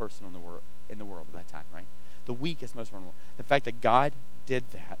vulnerable person in the world at that time, right? The weakest, most vulnerable. The fact that God did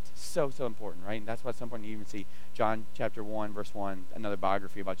that, so important, right? And that's why at some point you even see John chapter 1, verse 1, another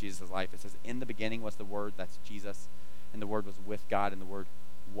biography about Jesus' life. It says, in the beginning was the Word, that's Jesus, and the Word was with God, and the Word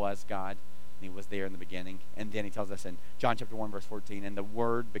was God, and he was there in the beginning. And then he tells us in John chapter 1, verse 14, and the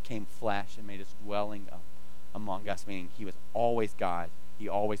Word became flesh and made his dwelling among us, meaning he was always God. He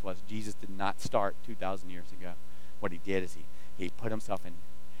always was. Jesus did not start 2,000 years ago. What he did is he put himself in,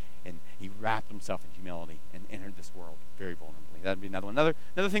 and he wrapped himself in humility and entered this world very vulnerably. That'd be another one.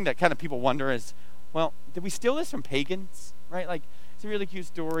 Another thing that kind of people wonder is, well, did we steal this from pagans? Right? Like, it's a really cute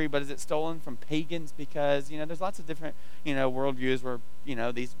story, but is it stolen from pagans? Because, there's lots of different, worldviews where,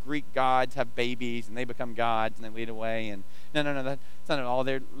 these Greek gods have babies and they become gods and they lead away. And no, that's not at all.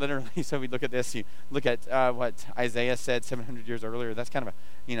 They're literally, so we look at this, you look at what Isaiah said 700 years earlier. That's kind of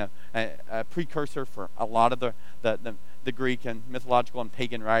a precursor for a lot of the Greek and mythological and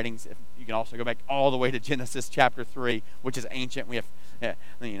pagan writings. If you can also go back all the way to Genesis chapter 3, which is ancient. We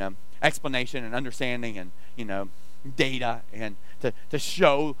have, explanation and understanding and, data and to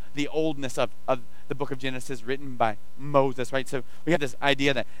show the oldness of the book of Genesis written by Moses, right? So we have this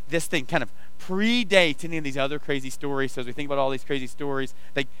idea that this thing kind of predates any of these other crazy stories. So as we think about all these crazy stories,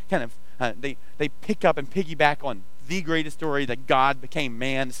 they kind of they pick up and piggyback on the greatest story, that God became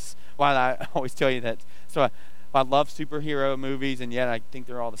man. This is why I always tell you that. So I love superhero movies, and yet I think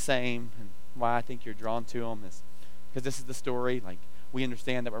they're all the same. And why I think you're drawn to them is because this is the story. Like, we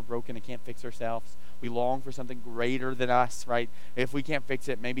understand that we're broken and can't fix ourselves. We long for something greater than us, right? If we can't fix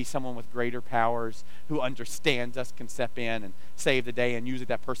it, maybe someone with greater powers who understands us can step in and save the day. And usually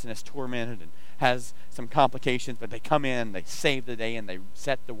that person is tormented and has some complications, but they come in, they save the day, and they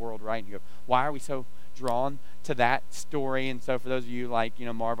set the world right. And you go, why are we so drawn to that story? And so for those of you like,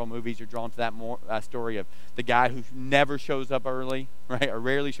 Marvel movies, you're drawn to that story of the guy who never shows up early, right? Or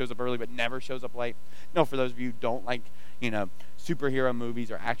rarely shows up early, but never shows up late. No, for those of you who don't like, superhero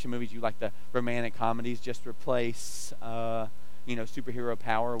movies or action movies, you like the romantic comedies, just replace, superhero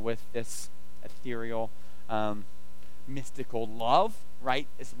power with this ethereal, mystical love, right?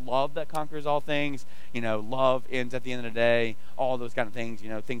 It's love that conquers all things. Love ends at the end of the day. All those kind of things.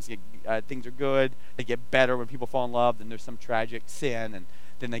 Things are good. They get better when people fall in love. Then there's some tragic sin, and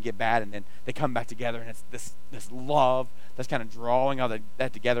then they get bad, and then they come back together, and it's this love that's kind of drawing all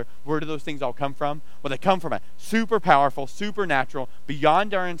that together. Where do those things all come from? Well, they come from a super powerful, supernatural,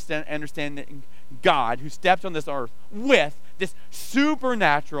 beyond our understanding God who stepped on this earth with this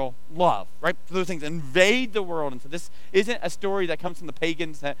supernatural love, right? So those things invade the world. And so this isn't a story that comes from the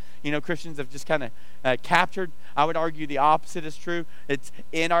pagans that, Christians have just kind of captured. I would argue the opposite is true. It's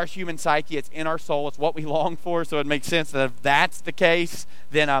in our human psyche. It's in our soul. It's what we long for. So it makes sense that if that's the case,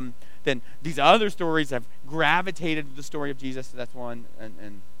 then these other stories have gravitated to the story of Jesus. So that's one.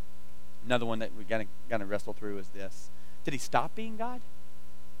 And another one that we got to wrestle through is this. Did he stop being God?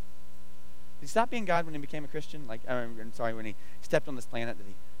 Did he stop being God when he became a Christian? When he stepped on this planet, did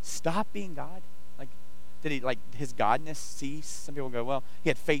he stop being God? Did he, his godness cease? Some people go, well,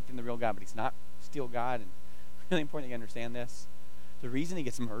 he had faith in the real God, but he's not still God. And it's really important that you understand this. The reason he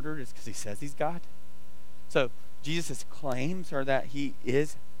gets murdered is because he says he's God. So Jesus' claims are that he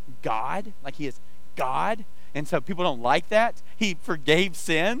is God, he is God. And so people don't like that. He forgave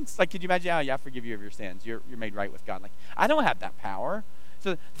sins. Could you imagine? Oh, yeah, I forgive you of your sins. You're made right with God. I don't have that power.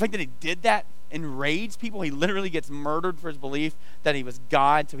 So the fact that he did that enraged people. He literally gets murdered for his belief that he was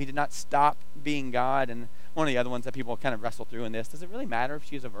God, so he did not stop being God. And one of the other ones that people kind of wrestle through in this, does it really matter if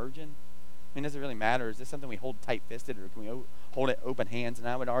she is a virgin? Does it really matter? Is this something we hold tight-fisted, or can we hold it open hands? And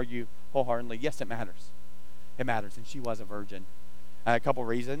I would argue wholeheartedly, yes, it matters. It matters, and she was a virgin. A couple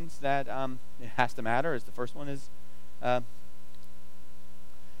reasons that it has to matter is the first one is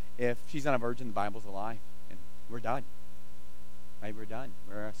if she's not a virgin, the Bible's a lie, and we're done. Right, we're done.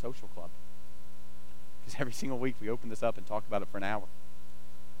 We're a social club. Because every single week we open this up and talk about it for an hour.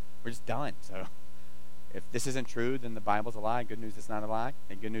 We're just done. So if this isn't true, then the Bible's a lie. Good news, it's not a lie.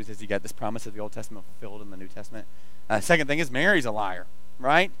 And good news is you got this promise of the Old Testament fulfilled in the New Testament. Second thing is Mary's a liar,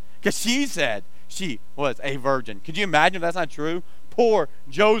 right? Because she said she was a virgin. Could you imagine if that's not true? Poor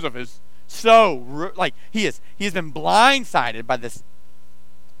Joseph is so, he has been blindsided by this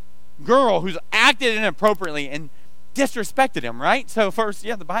girl who's acted inappropriately and disrespected him, right? So first,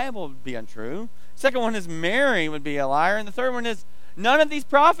 the Bible would be untrue. Second one is Mary would be a liar. And the third one is none of these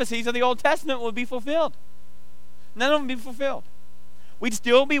prophecies of the Old Testament would be fulfilled. None of them would be fulfilled. We'd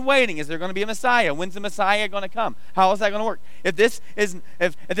still be waiting. Is there going to be a Messiah? When's the Messiah going to come? How is that going to work? If this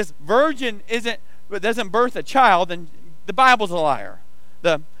virgin doesn't birth a child, then the Bible's a liar.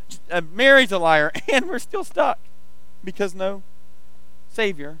 Mary's a liar, and we're still stuck because no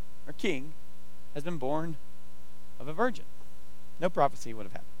Savior or King has been born of a virgin. No prophecy would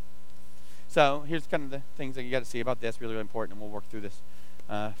have happened. So here's kind of the things that you got to see about this. Really, really important, and we'll work through this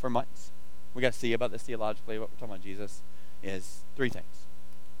for months. We got to see about this theologically. What we're talking about Jesus is three things.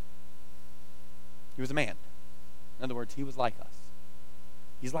 He was a man. In other words, he was like us.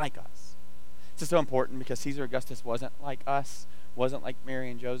 He's like us. This is so important because Caesar Augustus wasn't like us, wasn't like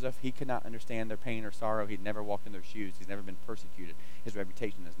Mary and Joseph. He could not understand their pain or sorrow. He'd never walked in their shoes. He's never been persecuted. His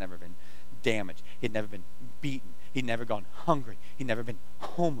reputation has never been damaged. He'd never been beaten. He'd never gone hungry. He'd never been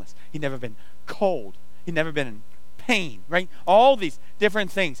homeless. He'd never been cold. He'd never been in pain, right? All these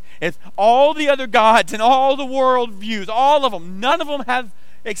different things. If all the other gods and all the world views, all of them, none of them have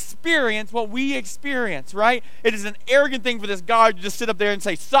experienced what we experience, right? It is an arrogant thing for this God to just sit up there and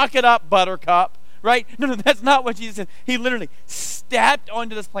say, suck it up, buttercup, right? No, that's not what Jesus said. He literally stepped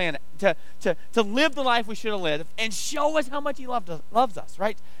onto this planet to live the life we should have lived and show us how much he loves us,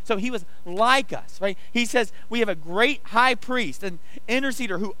 right? So he was like us, right? He says we have a great high priest, an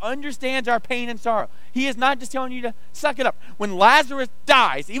interceder who understands our pain and sorrow. He is not just telling you to suck it up. When Lazarus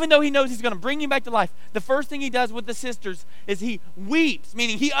dies, even though he knows he's going to bring him back to life, the first thing he does with the sisters is he weeps,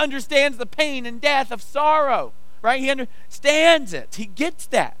 meaning he understands the pain and death of sorrow, right? He understands it. He gets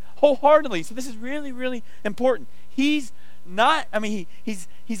that wholeheartedly. So this is really, really important. He's not,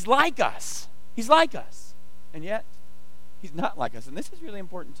 he's like us. He's like us. And yet, he's not like us. And this is really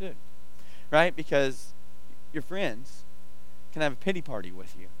important too, right? Because your friends can have a pity party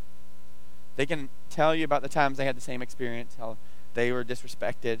with you. They can tell you about the times they had the same experience, how they were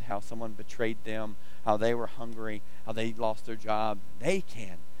disrespected, how someone betrayed them, how they were hungry, how they lost their job. They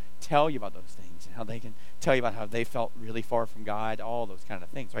can tell you about those things, and how they can tell you about how they felt really far from God, all those kind of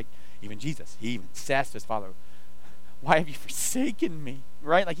things, right? Even Jesus, he even says to his Father, why have you forsaken me,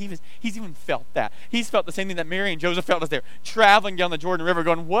 right? Like he's even felt that. He's felt the same thing that Mary and Joseph felt as they're traveling down the Jordan River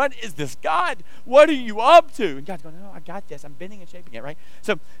going, what is this, God? What are you up to? And God's going, no, I got this. I'm bending and shaping it, right?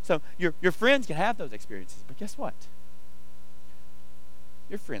 So your friends can have those experiences, but guess what?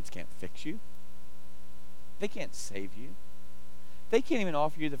 Your friends can't fix you. They can't save you. They can't even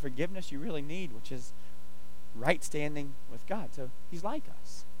offer you the forgiveness you really need, which is right standing with God. So he's like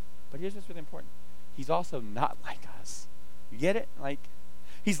us. But here's what's really important. He's also not like us. You get it? Like,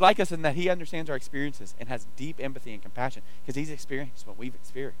 he's like us in that he understands our experiences and has deep empathy and compassion because he's experienced what we've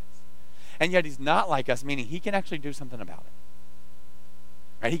experienced. And yet he's not like us, meaning he can actually do something about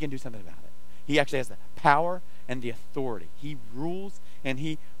it. Right? He can do something about it. He actually has the power and the authority. He rules and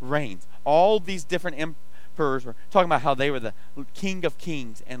he reigns. All these different emperors were talking about how they were the King of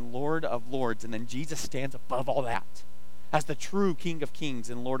Kings and Lord of Lords, and then Jesus stands above all that as the true King of Kings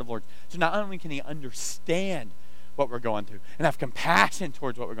and Lord of Lords. So not only can he understand what we're going through and have compassion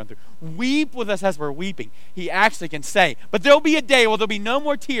towards what we're going through, weep with us as we're weeping, he actually can say, but there'll be a day where there'll be no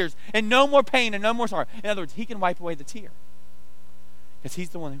more tears and no more pain and no more sorrow. In other words, he can wipe away the tear because he's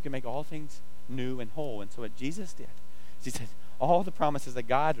the one who can make all things new and whole. And so what Jesus did is he said, all the promises that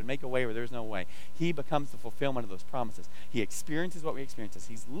God would make a way where there's no way, he becomes the fulfillment of those promises. He experiences what we experience.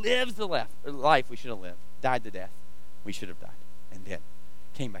 He lives the life we should have lived, died the death we should have died, and then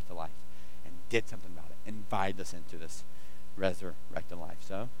came back to life and did something about it, invited us into this resurrected life.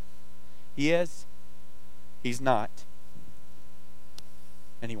 So he is, he's not,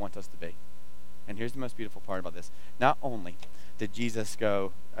 and he wants us to be. And here's the most beautiful part about this. Not only did Jesus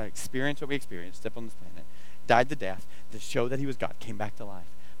go experience what we experienced, step on this planet, died the death to show that he was God, came back to life,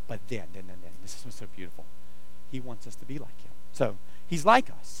 but then, this is what's so beautiful. He wants us to be like him. So he's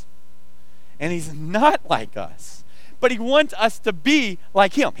like us, and he's not like us, but he wants us to be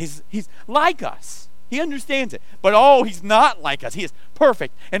like him. He's like us. He understands it. But he's not like us. He is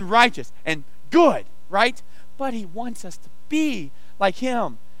perfect and righteous and good, right? But he wants us to be like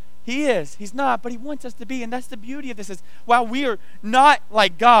him. He is. He's not, but he wants us to be. And that's the beauty of this is while we are not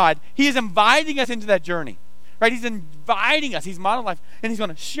like God, he is inviting us into that journey, right? He's inviting us. He's modeled life, and he's going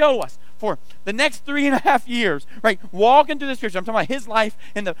to show us for the next 3.5 years, right? Walking through the scripture. I'm talking about his life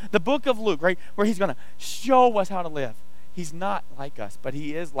in the book of Luke, right? Where he's going to show us how to live. He's not like us, but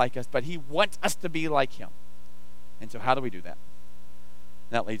he is like us, but he wants us to be like him. And so how do we do that?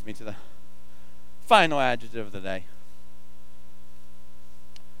 And that leads me to the final adjective of the day.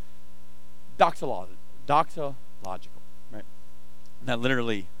 Doxological, right? And that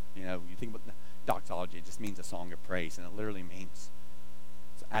literally, you think about doxology, it just means a song of praise, and it literally means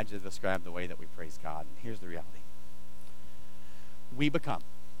it's an adjective to describe the way that we praise God. And here's the reality. We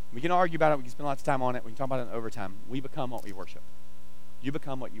can argue about it, we can spend lots of time on it, we can talk about it in overtime. We become what we worship. You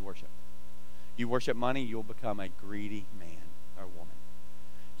become what you worship. You worship money, you'll become a greedy man or woman.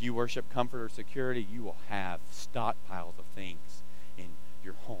 You worship comfort or security, you will have stockpiles of things in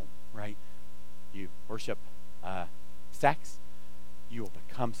your home, right? You worship sex, you will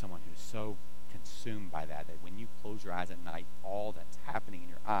become someone who's so consumed by that when you close your eyes at night, all that's happening in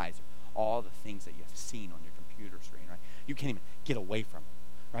your eyes, all the things that you have seen on your computer screen, right? You can't even get away from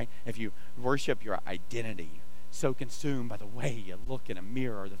it, right? If you worship your identity, you're so consumed by the way you look in a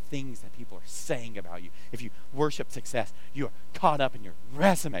mirror or the things that people are saying about you. If you worship success, you are caught up in your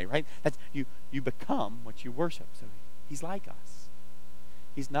resume, right? That's you become what you worship. So he's like us.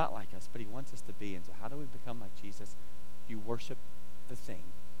 He's not like us, but he wants us to be. And so how do we become like Jesus? You worship the thing,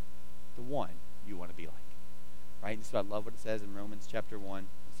 the one you want to be like. right? And so I love what it says in Romans chapter 1. It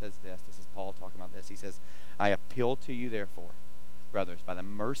says this is Paul talking about this. He says, I appeal to you, therefore, brothers, by the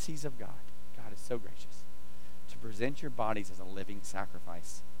mercies of God, God is so gracious, to present your bodies as a living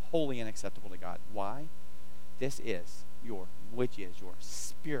sacrifice, holy and acceptable to God. Why? Which is your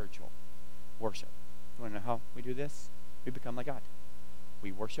spiritual worship. You want to know how we do this? We become like God.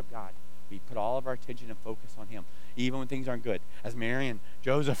 We worship God. We put all of our attention and focus on Him, even when things aren't good. As Mary and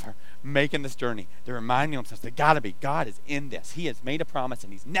Joseph are making this journey, they're reminding themselves that God is in this. He has made a promise,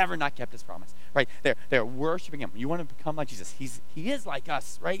 and He's never not kept His promise. Right? They're worshiping Him. You want to become like Jesus. He is like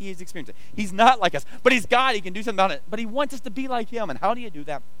us, right? He's experienced it. He's not like us, but He's God. He can do something about it. But He wants us to be like Him. And how do you do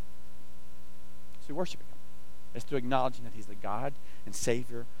that? It's through worshiping Him. It's through acknowledging that He's the God and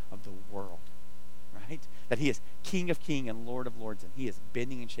Savior of the world. Right? That He is King of Kings and Lord of Lords, and He is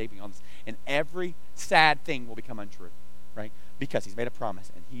bending and shaping all this. And every sad thing will become untrue, right? Because He's made a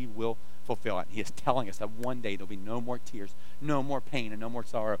promise, and He will fulfill it. He is telling us that one day there'll be no more tears, no more pain, and no more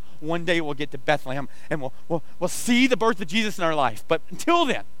sorrow. One day we'll get to Bethlehem, and we'll see the birth of Jesus in our life. But until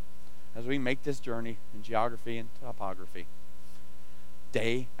then, as we make this journey in geography and topography,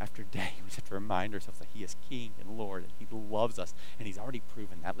 day after day, we just have to remind ourselves that He is King and Lord, and He loves us, and He's already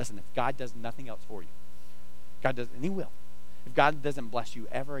proven that. Listen, if God does nothing else for you, God does, and He will. If God doesn't bless you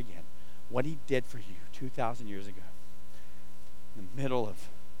ever again, what He did for you 2,000 years ago, in the middle of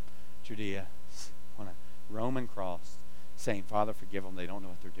Judea, on a Roman cross, saying, Father, forgive them, they don't know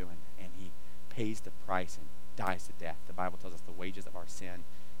what they're doing, and He pays the price and dies to death. The Bible tells us the wages of our sin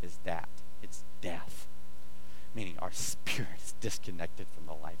is that. It's death. Meaning our spirit is disconnected from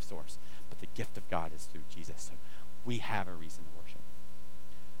the life source. But the gift of God is through Jesus. So we have a reason to worship.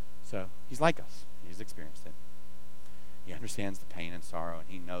 So He's like us. He's experienced it. He understands the pain and sorrow, and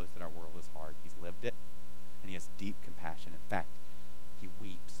He knows that our world is hard. He's lived it, and He has deep compassion. In fact, He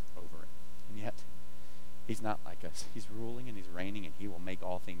weeps over it. And yet, He's not like us. He's ruling and He's reigning, and He will make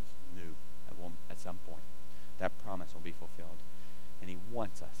all things new at some point. That promise will be fulfilled. And He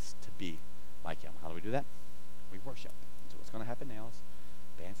wants us to be like Him. How do we do that? We worship. So what's going to happen now is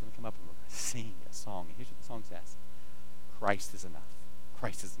the band's going to come up and we're going to sing a song. And here's what the song says. Christ is enough.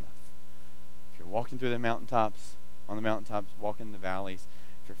 Christ is enough. If you're walking through the mountaintops, walking in the valleys,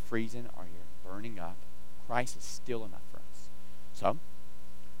 if you're freezing or you're burning up, Christ is still enough for us. So,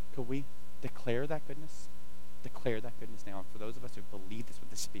 could we declare that goodness? Declare that goodness now. And for those of us who believe this,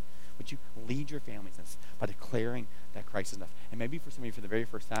 would you lead your families in this by declaring that Christ is enough? And maybe for some of you, for the very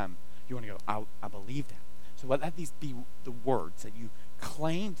first time, you want to go, I believe that. So let these be the words that you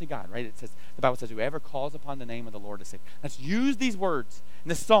claim to God, right? It says, the Bible says, whoever calls upon the name of the Lord is saved. Let's use these words in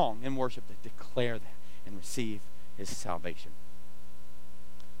this song in worship to declare that and receive His salvation.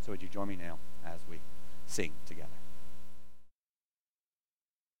 So would you join me now as we sing together?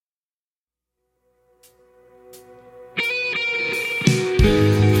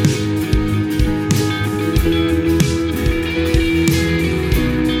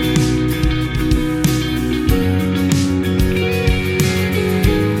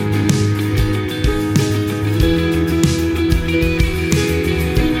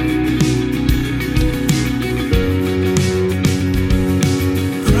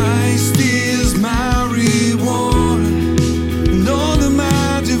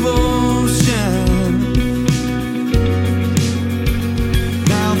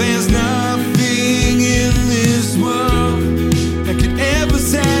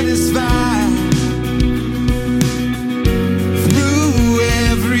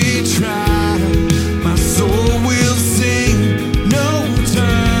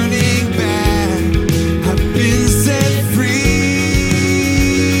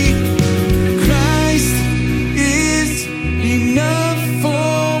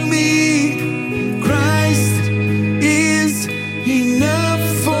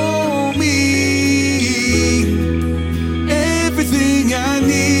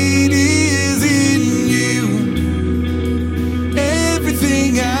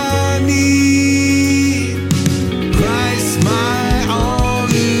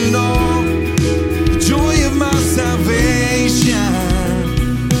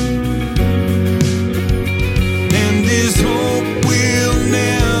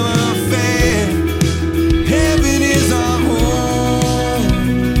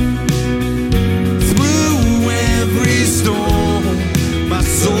 My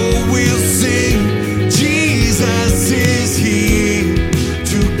soul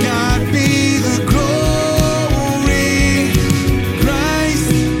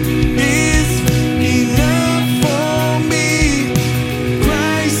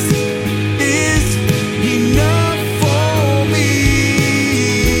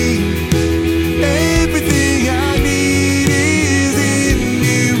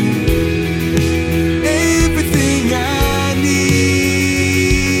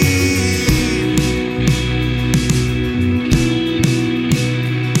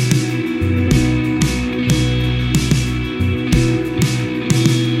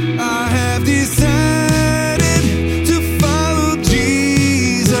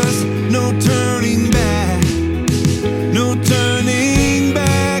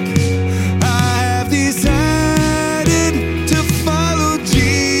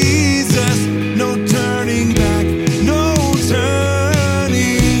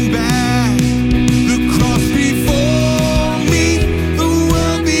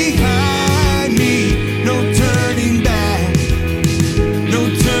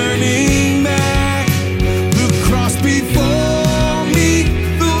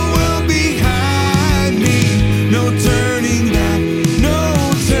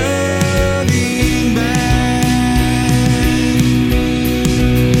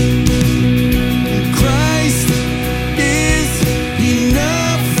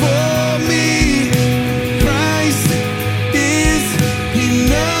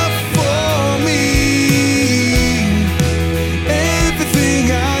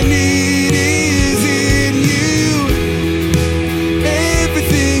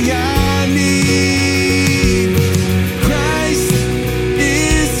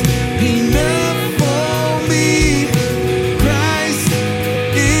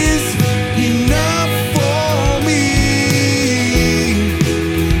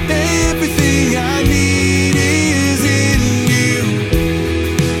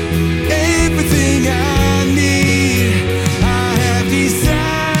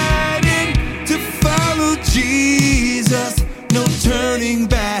turning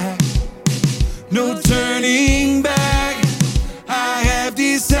back, no turning back. I have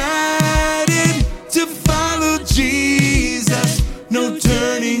decided to follow Jesus. No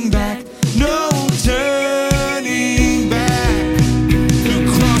turning back, no turning back. The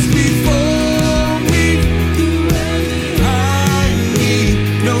cross before me, behind me.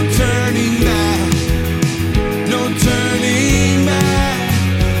 No turning back, no turning back.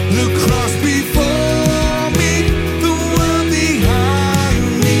 The cross before me, the world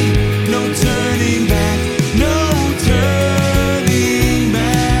behind me. No turning back, no turning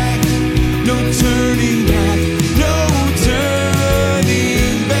back. No turning back, no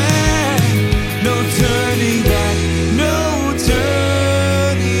turning back. No turning back, no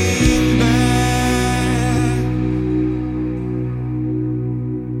turning back.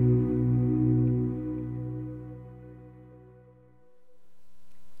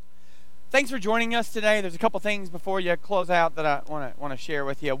 Thanks for joining us today. There's a couple things before you close out that I want to share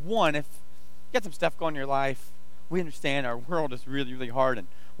with you. One, if you got some stuff going in your life, we understand our world is really, really hard. And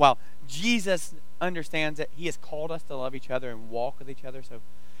while Jesus understands it, he has called us to love each other and walk with each other. So if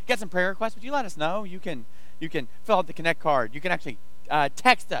you got some prayer requests, would you let us know? You can fill out the Connect card. You can actually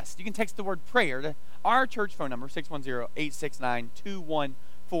text us. You can text the word prayer to our church phone number,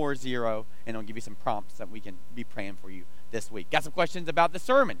 610-869-2140, and it'll give you some prompts that we can be praying for you this week. Got some questions about the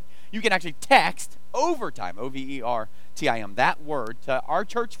sermon? You can actually text OVERTIME, OVERTIM, that word, to our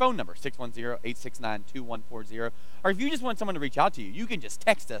church phone number, 610-869-2140. Or if you just want someone to reach out to you, you can just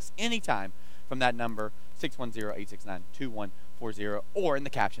text us anytime from that number, 610-869-2140, or in the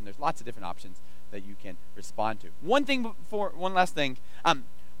caption. There's lots of different options that you can respond to. One last thing.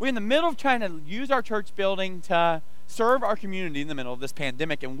 We're in the middle of trying to use our church building to serve our community in the middle of this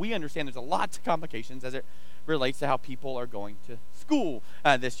pandemic, and we understand there's a lot of complications as it relates to how people are going to school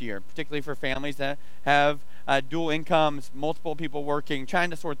this year, particularly for families that have dual incomes, multiple people working,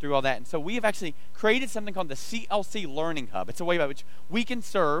 trying to sort through all that. And so we have actually created something called the CLC Learning Hub. It's a way by which we can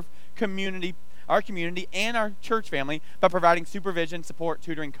serve our community and our church family by providing supervision, support,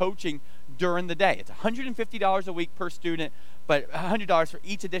 tutoring, coaching during the day. It's $150 a week per student, but $100 for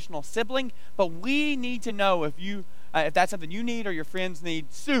each additional sibling. But we need to know if that's something you need or your friends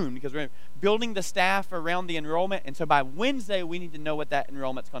need soon, because we're building the staff around the enrollment. And so by Wednesday, we need to know what that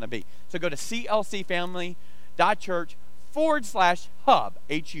enrollment's going to be. So go to clcfamily.church/hub,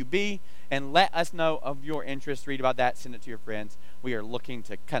 HUB, and let us know of your interest. Read about that. Send it to your friends. We are looking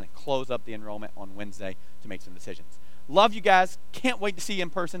to kind of close up the enrollment on Wednesday to make some decisions. Love you guys. Can't wait to see you in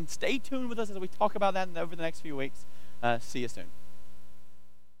person. Stay tuned with us as we talk about that over the next few weeks. See you soon.